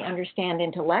times and we understand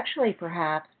intellectually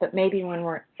perhaps, but maybe when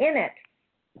we're in it,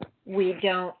 we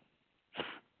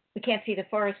can't see the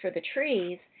forest for the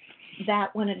trees,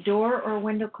 that when a door or a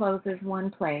window closes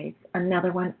one place,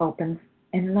 another one opens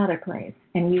in another place,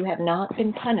 and you have not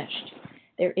been punished.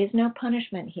 There is no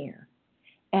punishment here.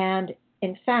 And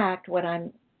in fact, what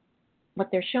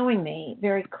they're showing me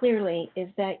very clearly is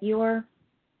that you're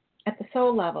at the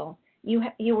soul level,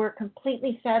 you were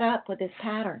completely fed up with this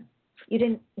pattern. You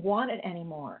didn't want it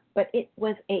anymore, but it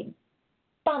was a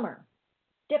bummer,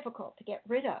 difficult to get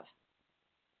rid of,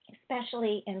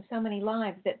 especially in so many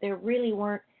lives that there really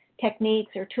weren't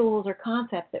techniques or tools or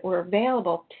concepts that were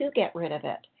available to get rid of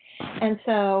it. And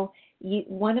so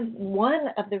one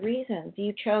of the reasons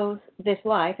you chose this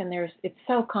life, and it's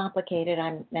so complicated,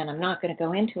 I'm not going to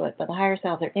go into it, but the higher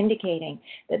selves are indicating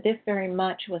that this very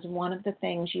much was one of the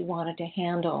things you wanted to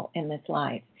handle in this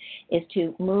life, is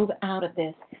to move out of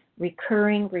this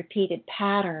recurring, repeated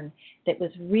pattern that was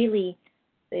really,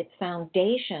 its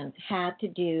foundation had to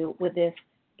do with this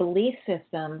belief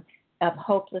system of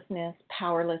hopelessness,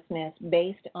 powerlessness,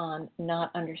 based on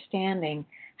not understanding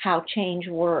how change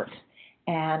works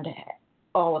and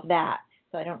all of that.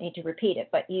 So I don't need to repeat it,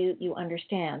 but you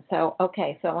understand. So,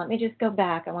 okay, so let me just go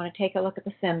back. I want to take a look at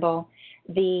the symbol.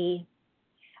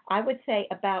 I would say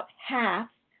about half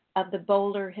of the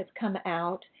boulder has come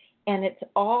out, and it's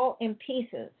all in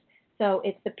pieces. So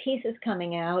it's the pieces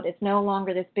coming out. It's no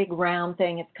longer this big round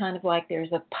thing. It's kind of like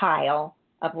there's a pile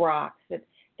of rocks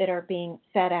that are being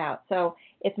set out. So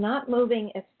it's not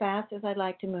moving as fast as I'd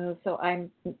like to move. So I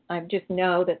just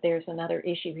know that there's another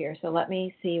issue here. So let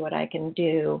me see what I can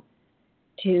do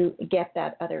to get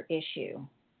that other issue.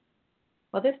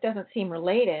 Well, this doesn't seem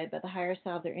related, but the higher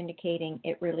selves are indicating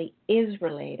it really is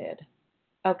related.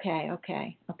 Okay,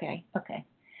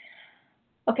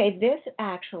 this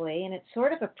actually, and it's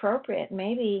sort of appropriate,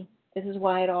 maybe this is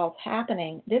why it all's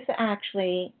happening, this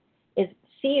actually is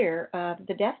fear of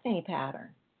the destiny pattern,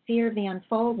 fear of the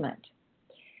unfoldment.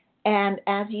 And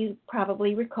as you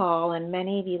probably recall, and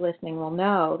many of you listening will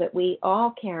know, that we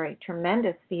all carry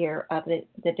tremendous fear of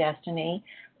the destiny,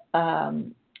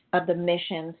 of the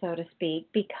mission, so to speak,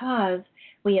 because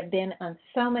we have been in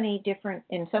so many different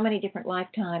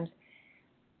lifetimes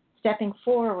stepping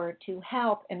forward to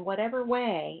help in whatever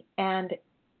way, and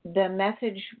the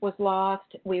message was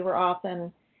lost. We were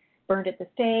often burned at the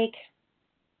stake,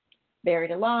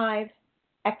 buried alive,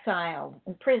 exiled,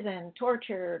 imprisoned,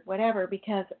 tortured, whatever,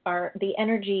 because the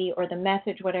energy or the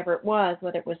message, whatever it was,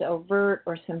 whether it was overt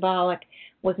or symbolic,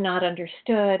 was not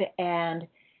understood, and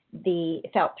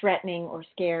felt threatening or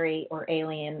scary or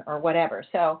alien or whatever.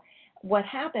 So what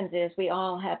happens is we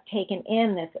all have taken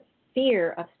in this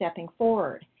fear of stepping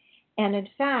forward. And in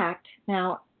fact,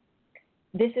 now,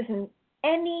 this isn't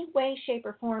any way, shape,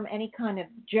 or form any kind of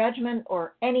judgment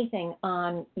or anything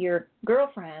on your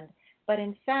girlfriend, but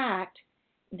in fact,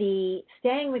 the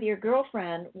staying with your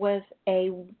girlfriend was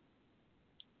a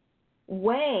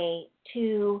way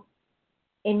to,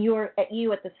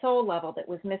 at the soul level that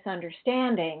was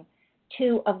misunderstanding,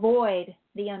 to avoid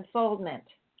the unfoldment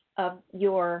of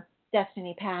your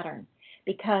destiny pattern,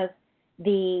 because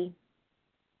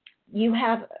you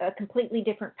have a completely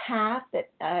different path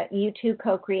that you two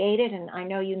co-created, and I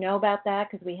know you know about that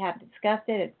because we have discussed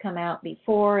it. It's come out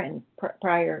before in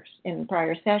prior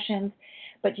sessions,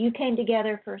 but you came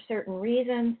together for certain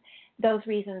reasons. Those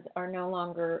reasons are no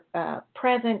longer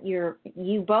present.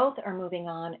 You both are moving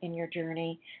on in your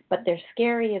journey, but they're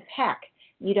scary as heck.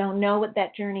 You don't know what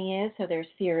that journey is, so there's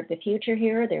fear of the future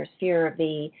here. There's fear of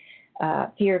the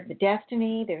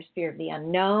destiny. There's fear of the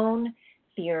unknown.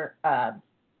 Fear of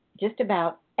just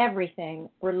about everything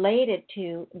related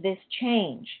to this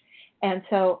change. And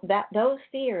so those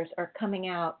fears are coming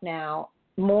out now,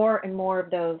 more and more of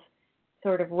those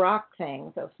sort of rock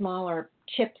things, those smaller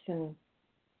chips and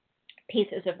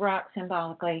pieces of rock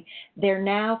symbolically, they're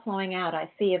now flowing out. I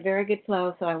see a very good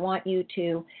flow, so I want you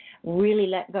to really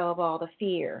let go of all the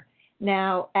fear.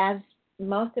 Now, as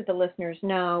most of the listeners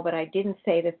know, but I didn't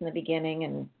say this in the beginning,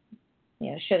 and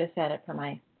should have said it for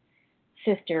my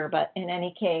sister, but in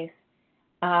any case,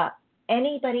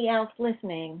 anybody else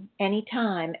listening,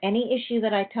 anytime, any issue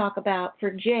that I talk about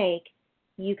for Jake,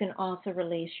 you can also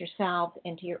release yourselves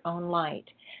into your own light.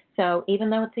 So even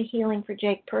though it's a healing for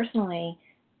Jake personally,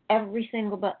 every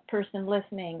single person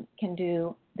listening can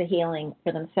do the healing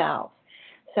for themselves.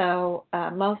 So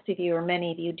most of you, or many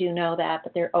of you, do know that,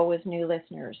 but they're always new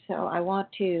listeners. So I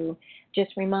want to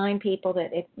just remind people that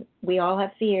if we all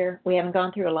have fear, we haven't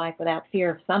gone through a life without fear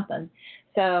of something.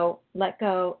 So let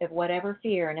go of whatever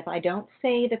fear. And if I don't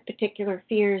say the particular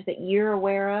fears that you're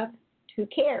aware of, who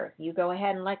cares? You go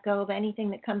ahead and let go of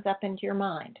anything that comes up into your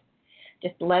mind.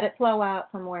 Just let it flow out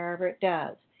from wherever it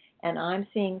does. And I'm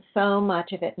seeing so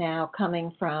much of it now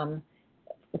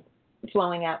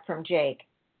flowing out from Jake.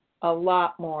 A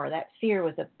lot more. That fear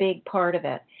was a big part of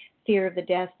it. Fear of the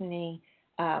destiny,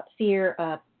 fear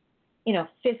of,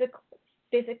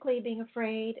 physically being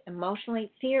afraid,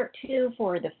 emotionally, fear too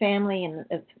for the family and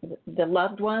the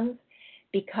loved ones,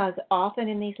 because often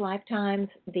in these lifetimes,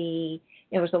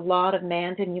 there was a lot of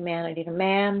man's inhumanity to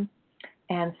man.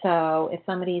 And so if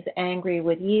somebody's angry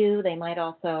with you, they might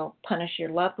also punish your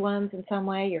loved ones in some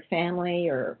way, your family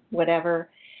or whatever.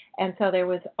 And so there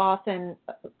was often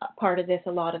part of this,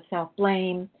 a lot of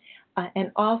self-blame.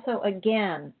 And also,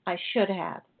 again, I should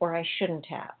have or I shouldn't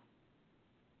have.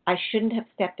 I shouldn't have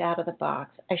stepped out of the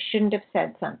box. I shouldn't have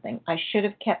said something. I should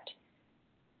have kept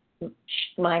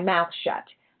my mouth shut.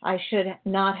 I should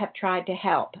not have tried to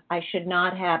help. I should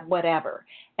not have whatever.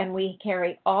 And we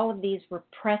carry all of these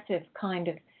repressive kind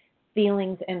of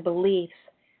feelings and beliefs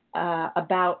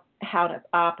about how to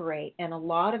operate. And a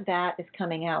lot of that is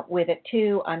coming out with it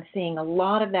too. I'm seeing a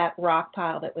lot of that rock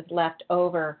pile that was left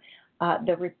over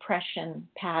the repression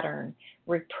pattern,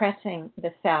 repressing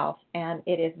the self, and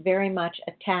it is very much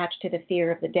attached to the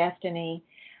fear of the destiny.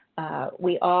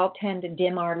 We all tend to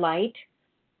dim our light,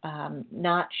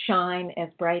 not shine as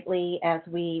brightly as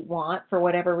we want for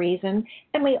whatever reason,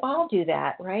 and we all do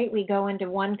that, right? We go into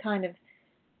one kind of,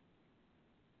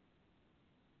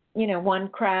 one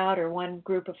crowd or one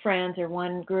group of friends or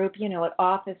one group, at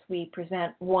office we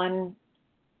present one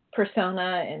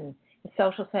persona, in a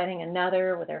social setting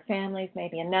another, with our families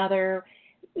maybe another,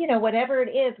 whatever it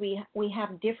is, we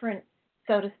have different,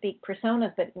 so to speak,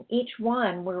 personas, but in each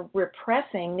one we're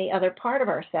repressing the other part of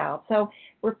ourselves. So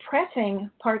repressing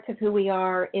parts of who we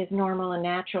are is normal and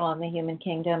natural in the human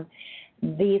kingdom.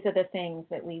 These are the things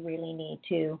that we really need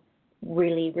to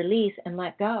really release and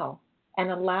let go, and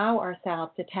allow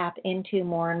ourselves to tap into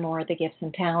more and more the gifts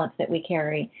and talents that we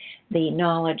carry, the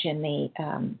knowledge and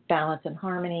the balance and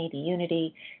harmony, the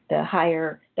unity, the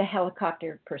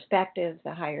helicopter perspectives,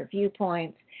 the higher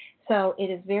viewpoints. So it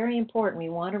is very important. We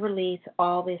want to release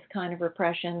all this kind of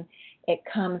repression. It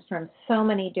comes from so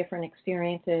many different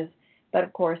experiences, but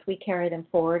of course we carry them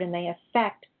forward, and they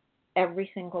affect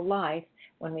every single life.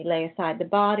 When we lay aside the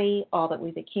body, all that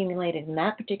we've accumulated in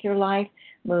that particular life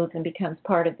moves and becomes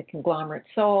part of the conglomerate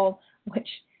soul, which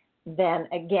then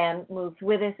again moves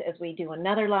with us as we do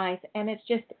another life. And it's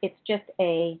just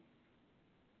a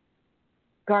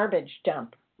garbage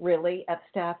dump, really, of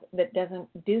stuff that doesn't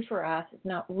do for us. It's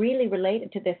not really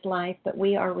related to this life, but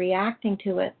we are reacting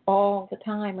to it all the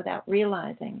time without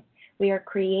realizing. We are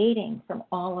creating from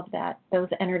all of that, those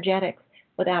energetics,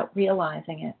 without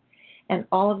realizing it. And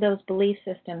all of those belief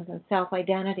systems and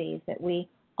self-identities that we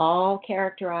all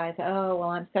characterize, oh, well,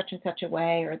 I'm such and such a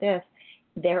way, or this,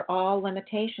 they're all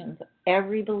limitations.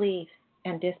 Every belief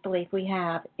and disbelief we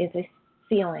have is a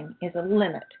feeling, is a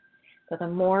limit. So the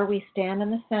more we stand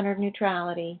in the center of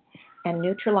neutrality and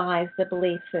neutralize the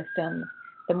belief systems,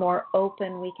 the more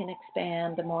open we can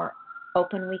expand, the more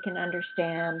open we can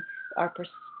understand our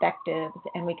perspectives,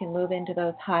 and we can move into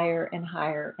those higher and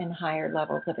higher and higher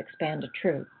levels of expanded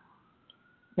truth.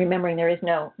 Remembering there is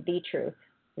no the truth,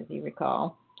 as you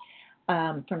recall,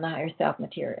 from the higher self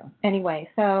material. Anyway,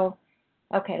 so,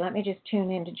 okay, let me just tune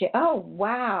into Jake. Oh,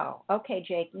 wow. Okay,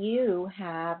 Jake, you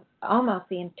have almost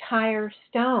the entire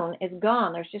stone is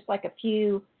gone. There's just like a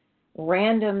few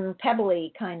random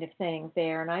pebbly kind of things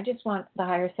there, and I just want the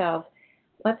higher selves,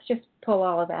 let's just pull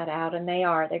all of that out, and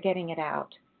they're getting it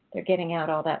out. They're getting out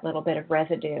all that little bit of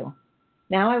residue.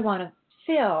 Now I want to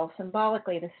fill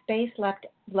symbolically the space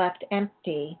left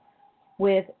empty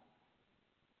with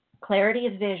clarity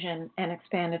of vision and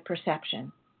expanded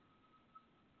perception.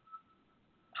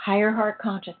 Higher heart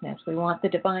consciousness. We want the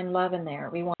divine love in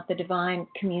there. We want the divine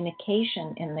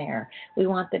communication in there. We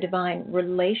want the divine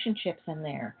relationships in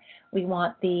there. We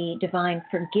want the divine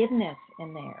forgiveness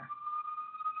in there.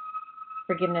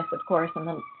 Forgiveness, of course, and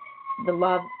the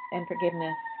love and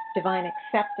forgiveness, divine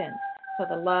acceptance. So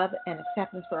the love and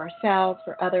acceptance for ourselves,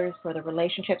 for others, for the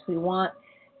relationships we want,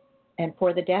 and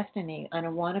for the destiny. And I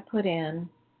want to put in,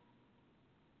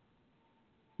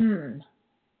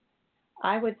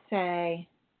 I would say,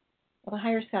 well, the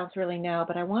higher selves really know,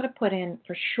 but I want to put in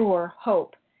for sure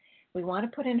hope. We want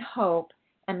to put in hope,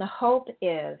 and the hope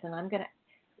is, and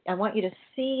I want you to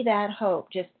see that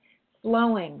hope just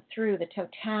flowing through the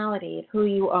totality of who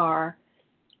you are.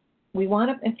 We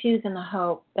want to infuse in the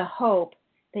hope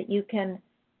that you can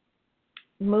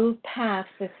move past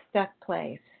this stuck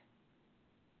place,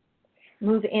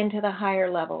 move into the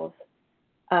higher levels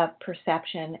of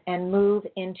perception, and move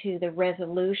into the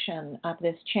resolution of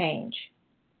this change.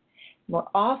 We're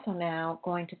also now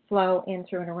going to flow in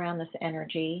through and around this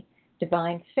energy,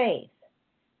 divine faith.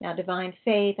 Now, divine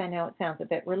faith, I know it sounds a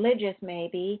bit religious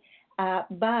maybe,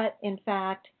 but in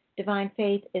fact, divine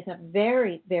faith is a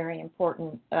very, very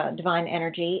important divine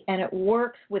energy, and it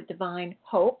works with divine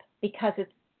hope because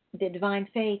the divine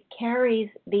faith carries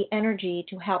the energy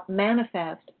to help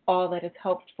manifest all that is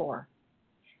hoped for.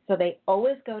 So they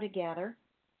always go together,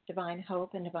 divine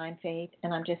hope and divine faith,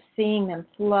 and I'm just seeing them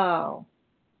flow.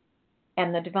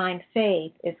 And the divine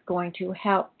faith is going to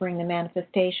help bring the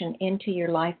manifestation into your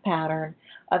life pattern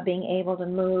of being able to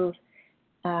move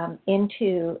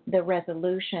into the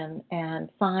resolution and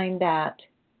find that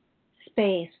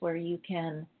space where you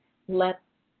can let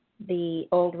the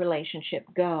old relationship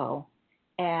go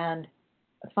and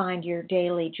find your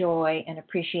daily joy and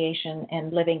appreciation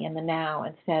and living in the now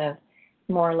instead of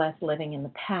more or less living in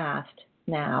the past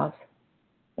now,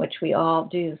 which we all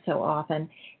do so often.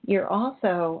 You're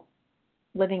also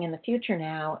living in the future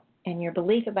now, and your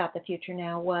belief about the future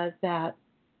now was that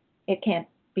it can't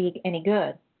be any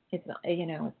good. it's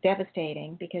it's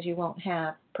devastating because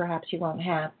perhaps you won't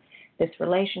have this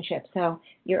relationship. So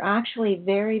you're actually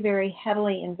very, very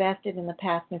heavily invested in the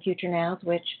past and future nows,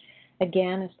 which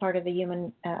again is part of the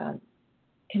human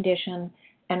condition.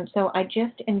 And so I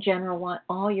just in general want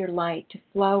all your light to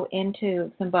flow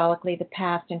into symbolically the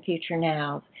past and future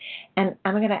nows. And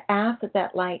I'm going to ask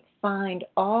that light find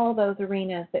all those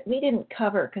arenas that we didn't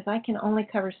cover, because I can only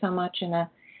cover so much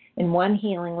in one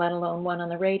healing, let alone one on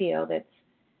the radio that's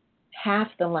half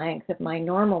the length of my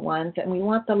normal ones. And we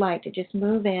want the light to just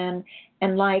move in,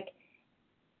 and like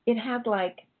it has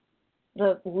like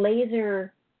the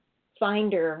laser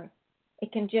finder,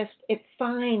 it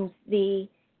finds the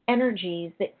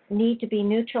energies that need to be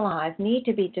neutralized, need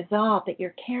to be dissolved, that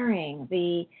you're carrying,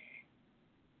 the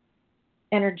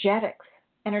energetic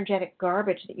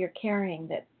garbage that you're carrying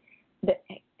that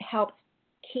helps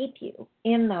keep you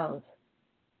in those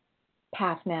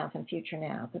past nows and future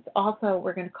nows. It's also,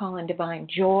 we're going to call in divine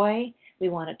joy. We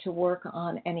want it to work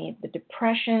on any of the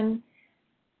depression.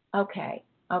 Okay,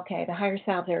 the higher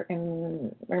selves are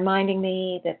reminding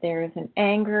me that there is an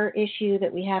anger issue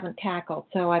that we haven't tackled,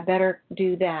 so I better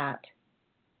do that.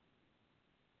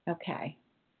 Okay.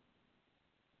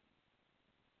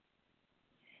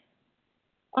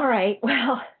 All right,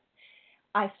 well,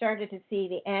 I started to see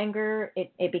the anger.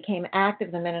 It became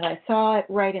active the minute I saw it,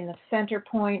 right in the center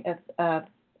point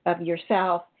of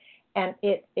yourself, and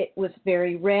it was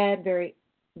very red, very,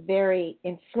 very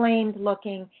inflamed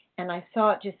looking, and I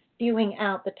saw it just spewing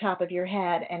out the top of your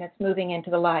head, and it's moving into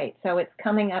the light. So it's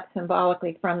coming up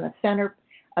symbolically from the center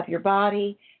of your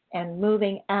body and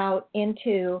moving out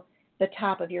into the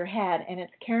top of your head, and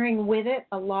it's carrying with it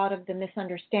a lot of the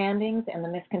misunderstandings and the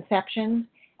misconceptions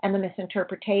and the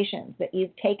misinterpretations that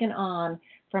you've taken on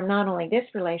from not only this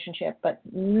relationship, but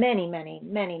many, many,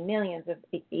 many millions of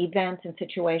events and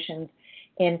situations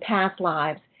in past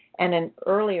lives and in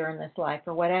earlier in this life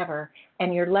or whatever,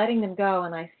 and you're letting them go,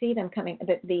 and I see them coming.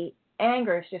 The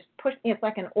anger is just it's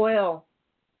like an oil,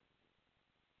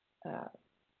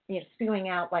 spewing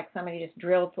out like somebody just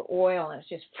drilled for oil, and it's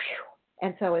just,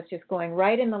 and so it's just going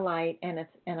right in the light, and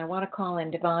I want to call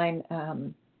in divine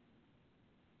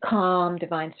calm,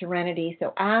 divine serenity.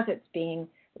 So as it's being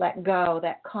let go,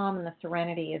 that calm and the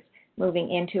serenity is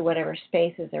moving into whatever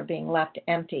spaces are being left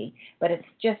empty. But it's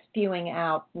just spewing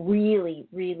out really,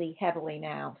 really heavily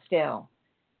now still.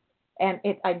 And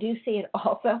I do see it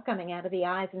also coming out of the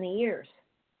eyes and the ears.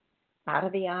 Out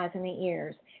of the eyes and the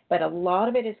ears. But a lot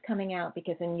of it is coming out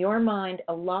because in your mind,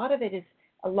 a lot of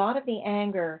the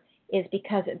anger is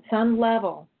because at some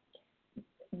level,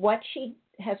 what she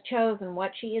has chosen,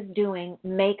 what she is doing,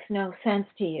 makes no sense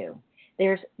to you.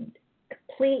 There's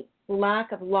complete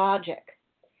lack of logic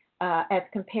as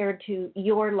compared to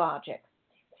your logic.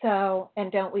 So,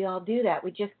 and don't we all do that? We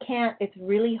just can't. It's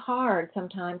really hard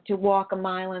sometimes to walk a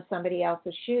mile in somebody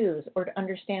else's shoes or to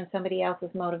understand somebody else's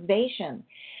motivation.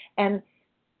 And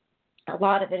a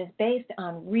lot of it is based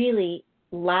on really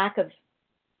lack of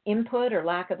input or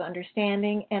lack of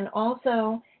understanding, and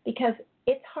also because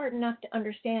it's hard enough to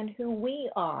understand who we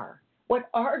are,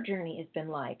 what our journey has been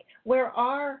like, where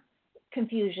our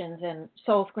confusions and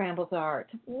soul scrambles are.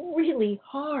 It's really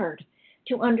hard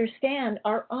to understand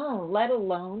our own, let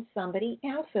alone somebody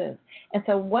else's. And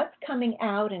so what's coming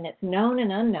out, and it's known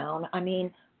and unknown. I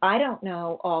mean, I don't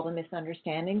know all the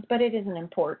misunderstandings, but it isn't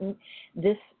important.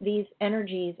 These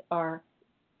energies are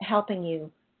helping you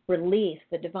release.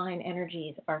 The divine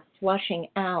energies are flushing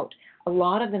out a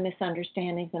lot of the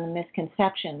misunderstandings and the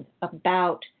misconceptions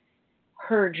about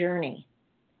her journey.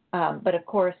 But of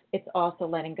course, it's also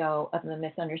letting go of the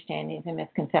misunderstandings and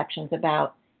misconceptions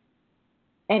about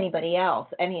anybody else,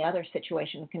 any other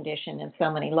situation, condition in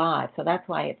so many lives. So that's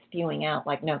why it's spewing out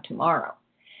like no tomorrow.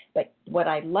 But what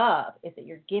I love is that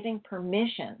you're giving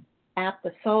permission at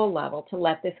the soul level to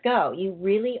let this go. You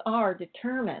really are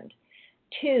determined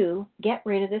to get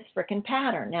rid of this frickin'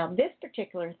 pattern. Now, this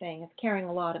particular thing is carrying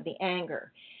a lot of the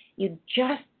anger. You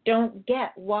just don't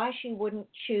get why she wouldn't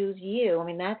choose you. I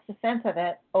mean, that's the sense of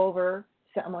it, over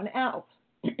someone else.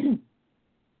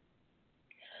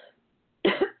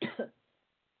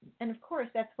 And of course,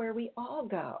 that's where we all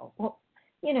go. Well,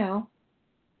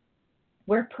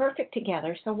 we're perfect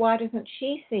together, so why doesn't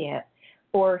she see it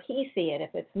or he see it if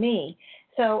it's me?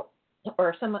 So,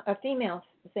 or a female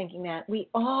thinking that. We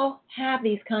all have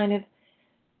these kind of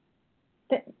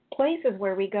places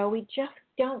where we go, we just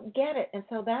don't get it. And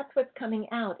so that's what's coming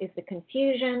out is the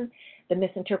confusion, the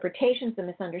misinterpretations, the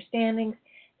misunderstandings,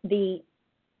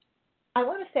 I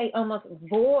want to say almost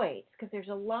voids, because there's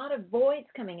a lot of voids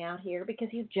coming out here because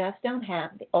you just don't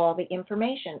have all the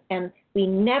information. And we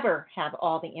never have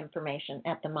all the information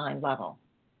at the mind level.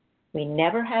 We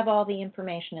never have all the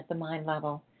information at the mind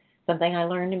level. Something I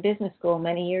learned in business school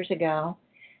many years ago.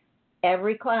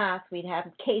 Every class, we'd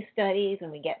have case studies,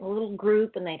 and we'd get in a little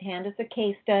group, and they'd hand us a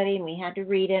case study, and we had to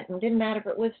read it. And it didn't matter if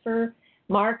it was for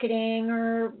marketing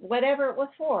or whatever it was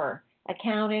for,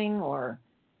 accounting or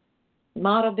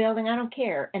model building, I don't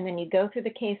care. And then you go through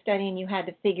the case study, and you had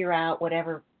to figure out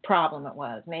whatever problem it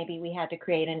was. Maybe we had to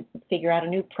create and figure out a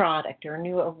new product or a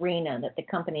new arena that the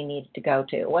company needed to go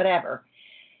to, whatever.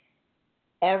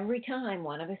 Every time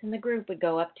one of us in the group would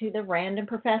go up to the random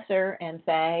professor and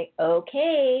say,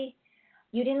 okay,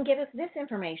 you didn't give us this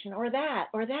information or that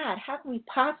or that. How can we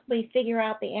possibly figure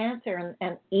out the answer?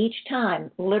 And each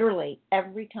time, literally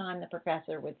every time, the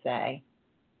professor would say,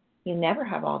 you never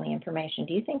have all the information.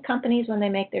 Do you think companies, when they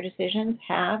make their decisions,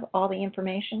 have all the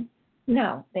information?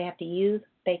 No, they have to use,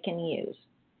 they can use.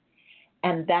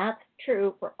 And that's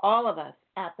true for all of us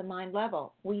at the mind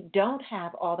level. We don't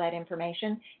have all that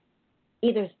information.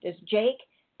 Either does Jake,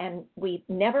 and we've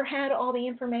never had all the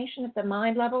information at the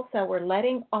mind level, so we're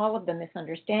letting all of the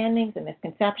misunderstandings and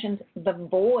misconceptions, the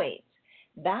voids.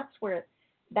 That's what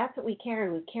we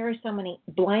carry. We carry so many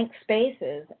blank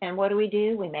spaces, and what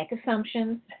do? We make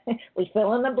assumptions. We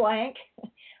fill in the blank,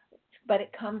 but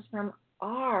it comes from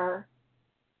our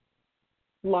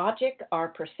logic, our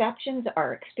perceptions,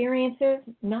 our experiences,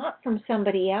 not from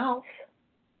somebody else.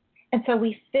 And so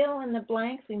we fill in the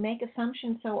blanks. We make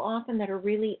assumptions so often that are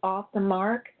really off the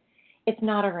mark. It's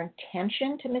not our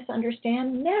intention to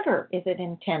misunderstand. Never is it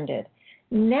intended.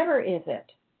 Never is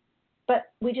it.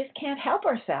 But we just can't help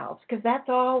ourselves because that's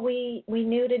all we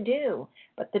knew to do.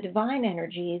 But the divine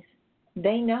energies,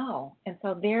 they know. And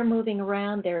so they're moving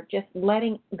around. They're just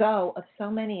letting go of so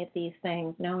many of these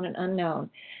things, known and unknown,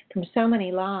 from so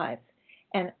many lives.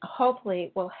 And hopefully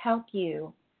it will help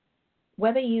you,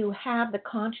 whether you have the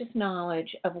conscious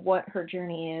knowledge of what her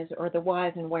journey is or the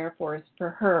whys and wherefores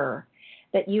for her,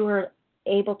 that you are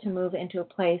able to move into a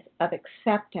place of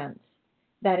acceptance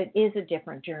that it is a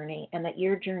different journey and that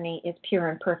your journey is pure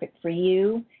and perfect for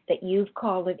you, that you've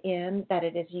called it in, that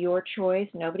it is your choice.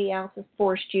 Nobody else has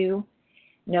forced you.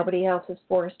 Nobody else has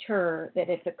forced her, that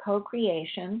it's a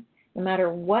co-creation. No matter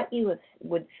what you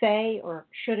would say or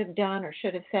should have done or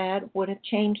should have said would have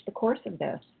changed the course of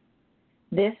this.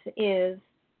 This is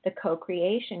the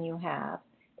co-creation you have.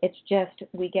 It's just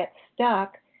we get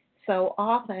stuck so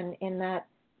often in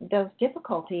those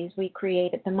difficulties we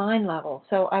create at the mind level.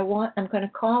 So I'm going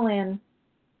to call in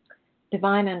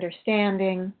divine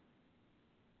understanding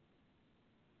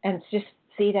and just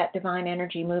see that divine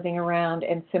energy moving around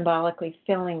and symbolically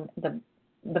filling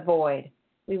the void.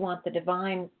 We want the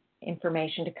divine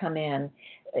information to come in.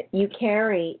 You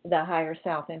carry the higher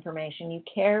self information. You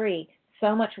carry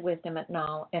so much wisdom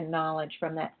and knowledge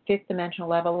from that fifth dimensional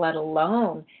level, let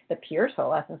alone the pure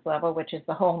soul essence level, which is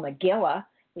the whole Megillah.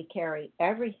 We carry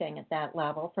everything at that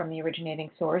level from the originating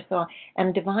source.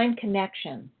 And divine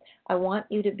connection. I want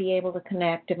you to be able to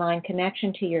connect divine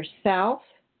connection to yourself,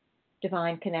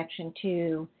 divine connection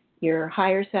to your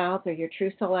higher self or your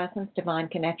true soul essence, divine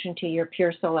connection to your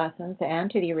pure soul essence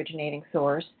and to the originating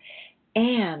source,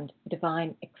 and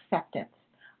divine acceptance.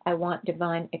 I want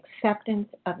divine acceptance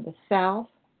of the self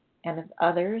and of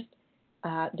others,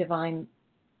 divine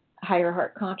higher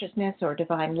heart consciousness or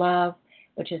divine love,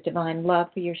 which is divine love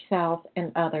for yourself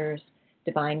and others,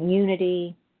 divine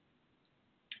unity,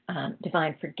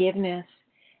 divine forgiveness,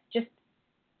 just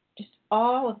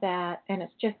all of that, and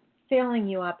it's just filling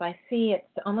you up. I see it's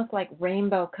almost like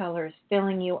rainbow colors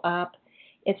filling you up.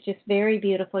 It's just very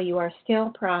beautiful. You are still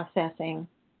processing,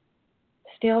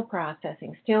 still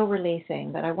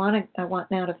releasing. But I want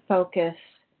now to focus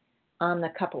on the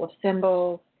couple of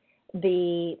symbols.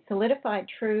 The solidified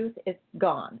truth is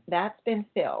gone. That's been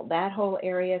filled. That whole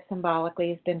area symbolically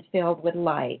has been filled with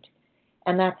light,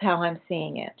 and that's how I'm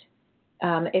seeing it.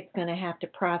 It's going to have to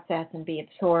process and be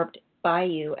absorbed by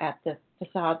you at the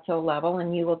facade soul level,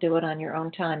 and you will do it on your own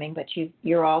timing, but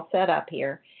you're all set up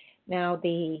here. Now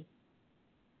the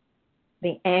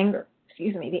anger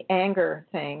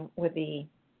thing with the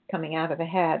coming out of the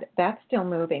head, that's still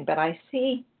moving, but I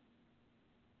see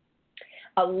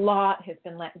a lot has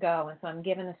been let go, and so I'm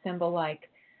given a symbol like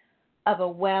of a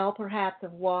well, perhaps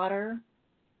of water,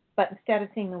 but instead of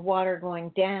seeing the water going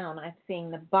down, I'm seeing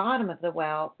the bottom of the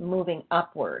well moving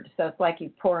upward. So it's like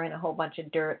you pour in a whole bunch of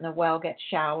dirt and the well gets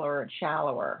shallower and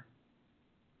shallower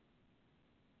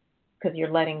because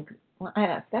you're letting,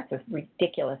 that's a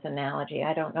ridiculous analogy.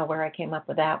 I don't know where I came up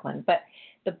with that one, but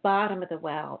the bottom of the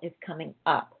well is coming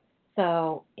up.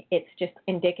 So it's just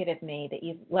indicative to me that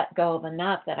you've let go of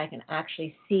enough that I can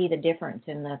actually see the difference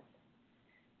in the,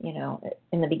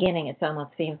 in the beginning it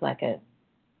almost seems like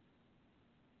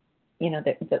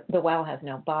the well has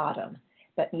no bottom,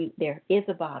 but there is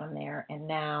a bottom there, and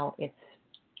now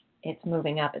it's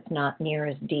moving up. It's not near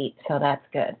as deep, so that's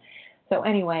good. So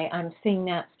anyway, I'm seeing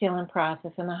that still in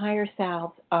process, and the higher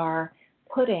selves are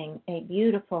putting a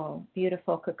beautiful,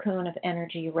 beautiful cocoon of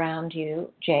energy around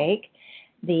you, Jake.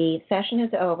 The session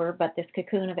is over, but this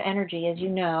cocoon of energy, as you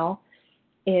know,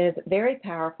 is very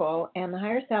powerful, and the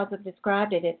higher selves have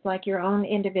described it. It's like your own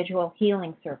individual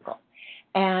healing circle,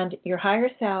 and your higher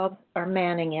selves are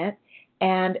manning it,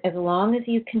 and as long as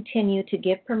you continue to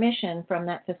give permission from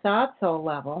that facade soul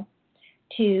level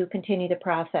to continue the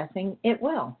processing, it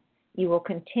will. You will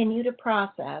continue to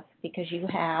process because you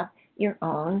have your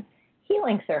own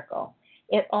healing circle.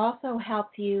 It also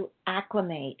helps you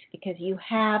acclimate because you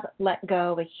have let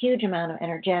go of a huge amount of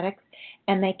energetics,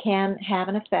 and they can have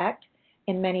an effect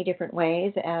in many different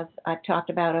ways, as I've talked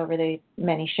about over the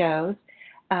many shows.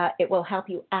 It will help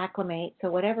you acclimate, so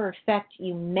whatever effect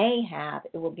you may have,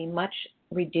 it will be much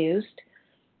reduced.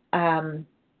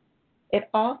 It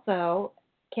also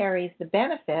carries the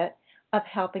benefit of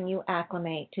helping you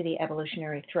acclimate to the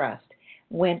evolutionary thrust,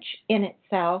 which in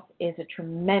itself is a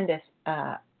tremendous,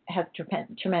 has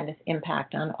tremendous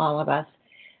impact on all of us,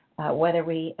 whether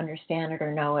we understand it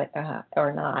or know it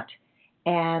or not.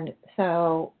 And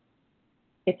so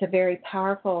it's a very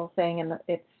powerful thing, and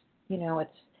it's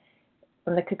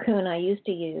from the cocoon I used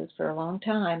to use for a long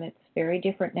time. It's very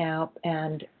different now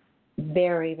and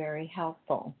very, very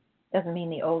helpful. Doesn't mean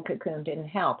the old cocoon didn't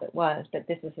help. It was, but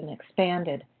this is an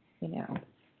expanded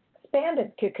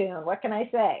cocoon. What can I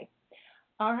say?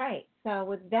 All right. So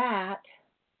with that,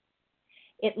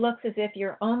 it looks as if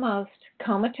you're almost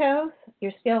comatose.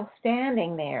 You're still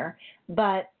standing there,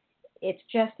 but it's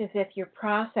just as if your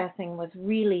processing was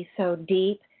really so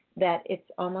deep that it's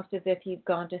almost as if you've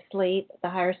gone to sleep. The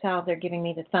higher selves are giving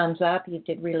me the thumbs up. You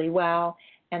did really well,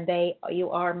 and you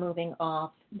are moving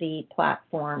off the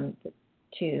platform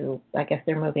to, I guess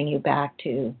they're moving you back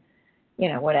to,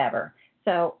 whatever.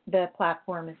 So the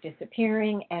platform is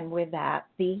disappearing, and with that,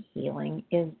 the healing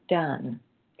is done.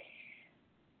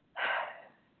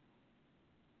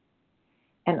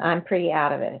 And I'm pretty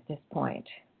out of it at this point.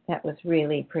 That was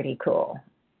really pretty cool.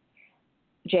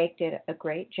 Jake did a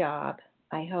great job.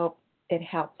 I hope it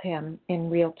helped him in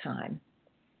real time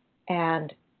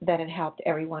and that it helped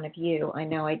every one of you. I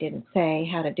know I didn't say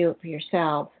how to do it for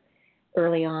yourselves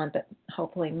early on, but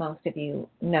hopefully most of you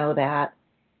know that.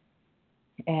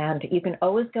 And you can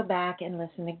always go back and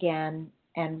listen again.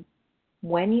 And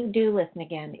when you do listen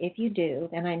again, if you do,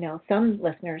 and I know some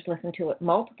listeners listen to it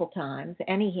multiple times,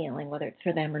 any healing, whether it's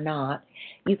for them or not,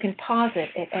 you can pause it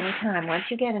at any time once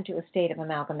you get into a state of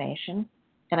amalgamation.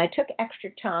 And I took extra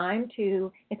time to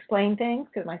explain things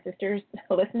because my sister's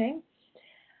listening.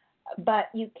 But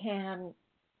you can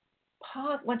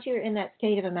pause. Once you're in that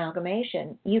state of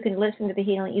amalgamation, you can listen to the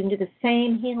healing. You can do the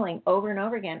same healing over and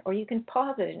over again, or you can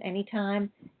pause it at any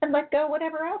time and let go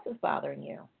whatever else is bothering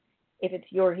you. If it's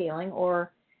your healing,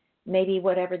 or maybe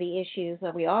whatever the issues,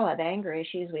 we all have anger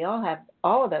issues. We all have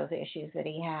all of those issues that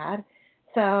he had.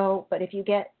 So, but if you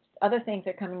get other things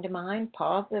that are coming to mind,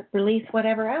 pause it, release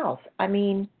whatever else. I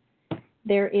mean,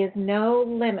 there is no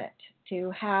limit to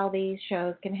how these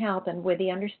shows can help, and with the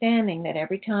understanding that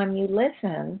every time you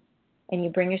listen and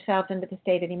you bring yourself into the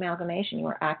state of the amalgamation, you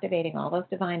are activating all those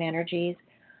divine energies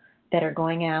that are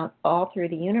going out all through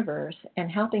the universe and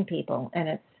helping people, and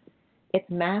it's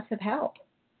massive help.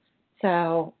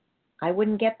 So I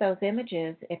wouldn't get those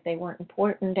images if they weren't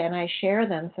important, and I share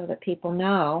them so that people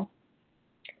know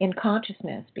in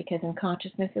consciousness, because in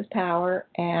consciousness is power,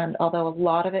 and although a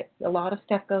lot of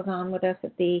stuff goes on with us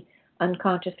at the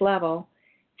unconscious level,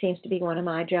 seems to be one of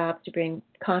my jobs to bring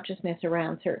consciousness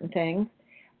around certain things.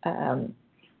 And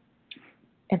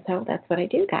so that's what I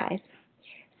do, guys.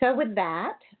 So with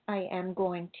that, I am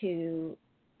going to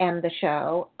end the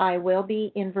show. I will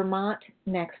be in Vermont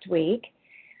next week.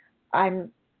 I've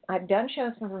done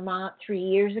shows from Vermont 3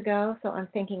 years ago, so I'm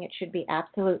thinking it should be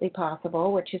absolutely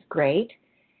possible, which is great.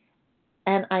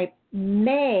 And I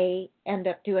may end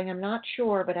up doing, I'm not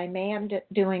sure, but I may end up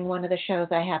doing one of the shows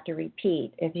I have to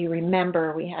repeat. As you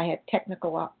remember, I had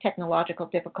technological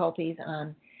difficulties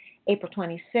on April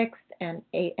 26th and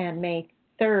May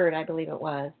 3rd, I believe it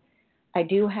was. I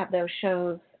do have those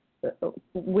shows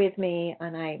with me,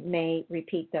 and I may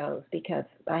repeat those because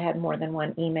I had more than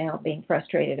one email being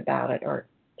frustrated about it, or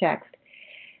text.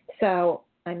 So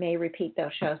I may repeat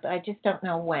those shows, but I just don't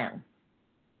know when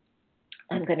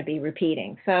I'm going to be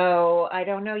repeating. So I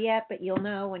don't know yet, but you'll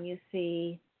know when you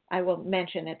see. I will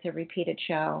mention it's a repeated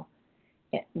show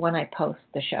when I post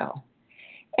the show.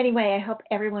 Anyway, I hope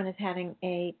everyone is having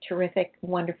a terrific,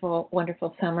 wonderful,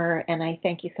 wonderful summer, and I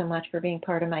thank you so much for being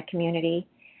part of my community.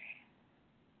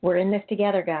 We're in this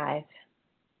together, guys.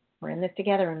 We're in this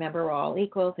together. Remember, we're all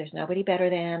equals. There's nobody better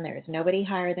than. There's nobody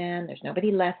higher than. There's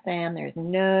nobody less than. There's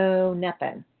no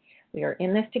nothing. We are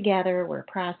in this together. We're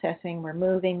processing. We're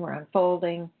moving. We're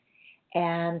unfolding.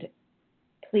 And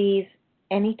please,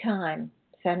 anytime,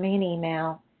 send me an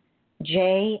email.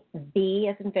 JV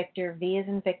as in Victor, V as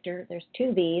in Victor. There's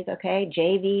two V's, okay?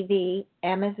 JVV,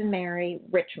 M as in Mary,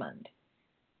 Richmond,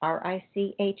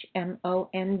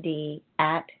 RICHMOND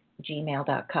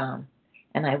 @gmail.com.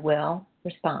 And I will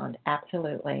respond,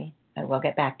 absolutely. I will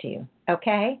get back to you,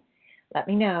 okay? Let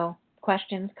me know.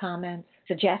 Questions, comments,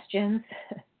 suggestions,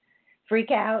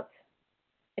 freakouts.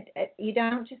 You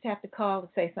don't just have to call to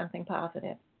say something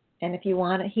positive. And if you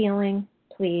want a healing,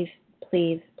 please,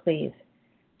 please, please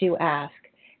do ask.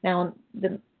 Now,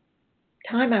 the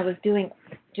time I was doing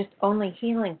just only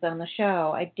healings on the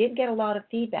show, I did get a lot of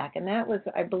feedback, and that was,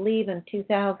 I believe, in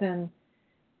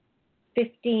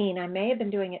 2015. I may have been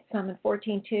doing it some in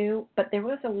 14 too, but there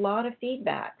was a lot of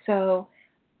feedback. So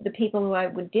the people who I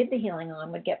did the healing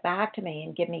on would get back to me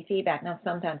and give me feedback. Now,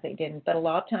 sometimes they didn't, but a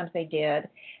lot of times they did.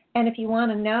 And if you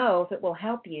want to know if it will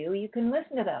help you, you can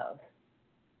listen to those.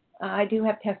 I do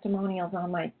have testimonials on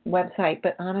my website,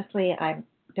 but honestly, I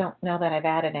don't know that I've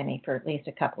added any for at least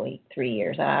 3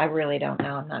 years. I really don't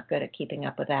know. I'm not good at keeping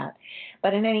up with that.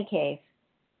 But in any case,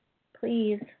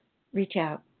 please reach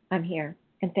out. I'm here.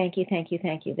 And thank you, thank you,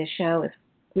 thank you. This show has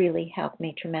really helped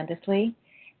me tremendously.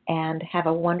 And have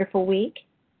a wonderful week,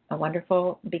 a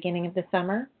wonderful beginning of the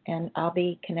summer, and I'll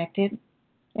be connected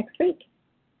next week.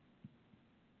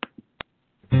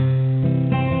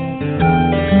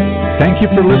 Thank you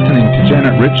for listening to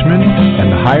Janet Richmond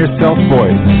and the Higher Self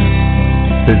Voice.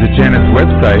 Visit Janet's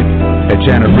website at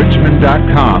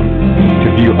janetrichmond.com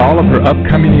to view all of her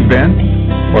upcoming events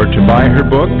or to buy her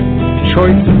book,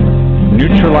 Choices,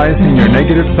 Neutralizing Your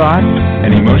Negative Thoughts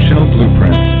and Emotional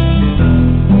Blueprints.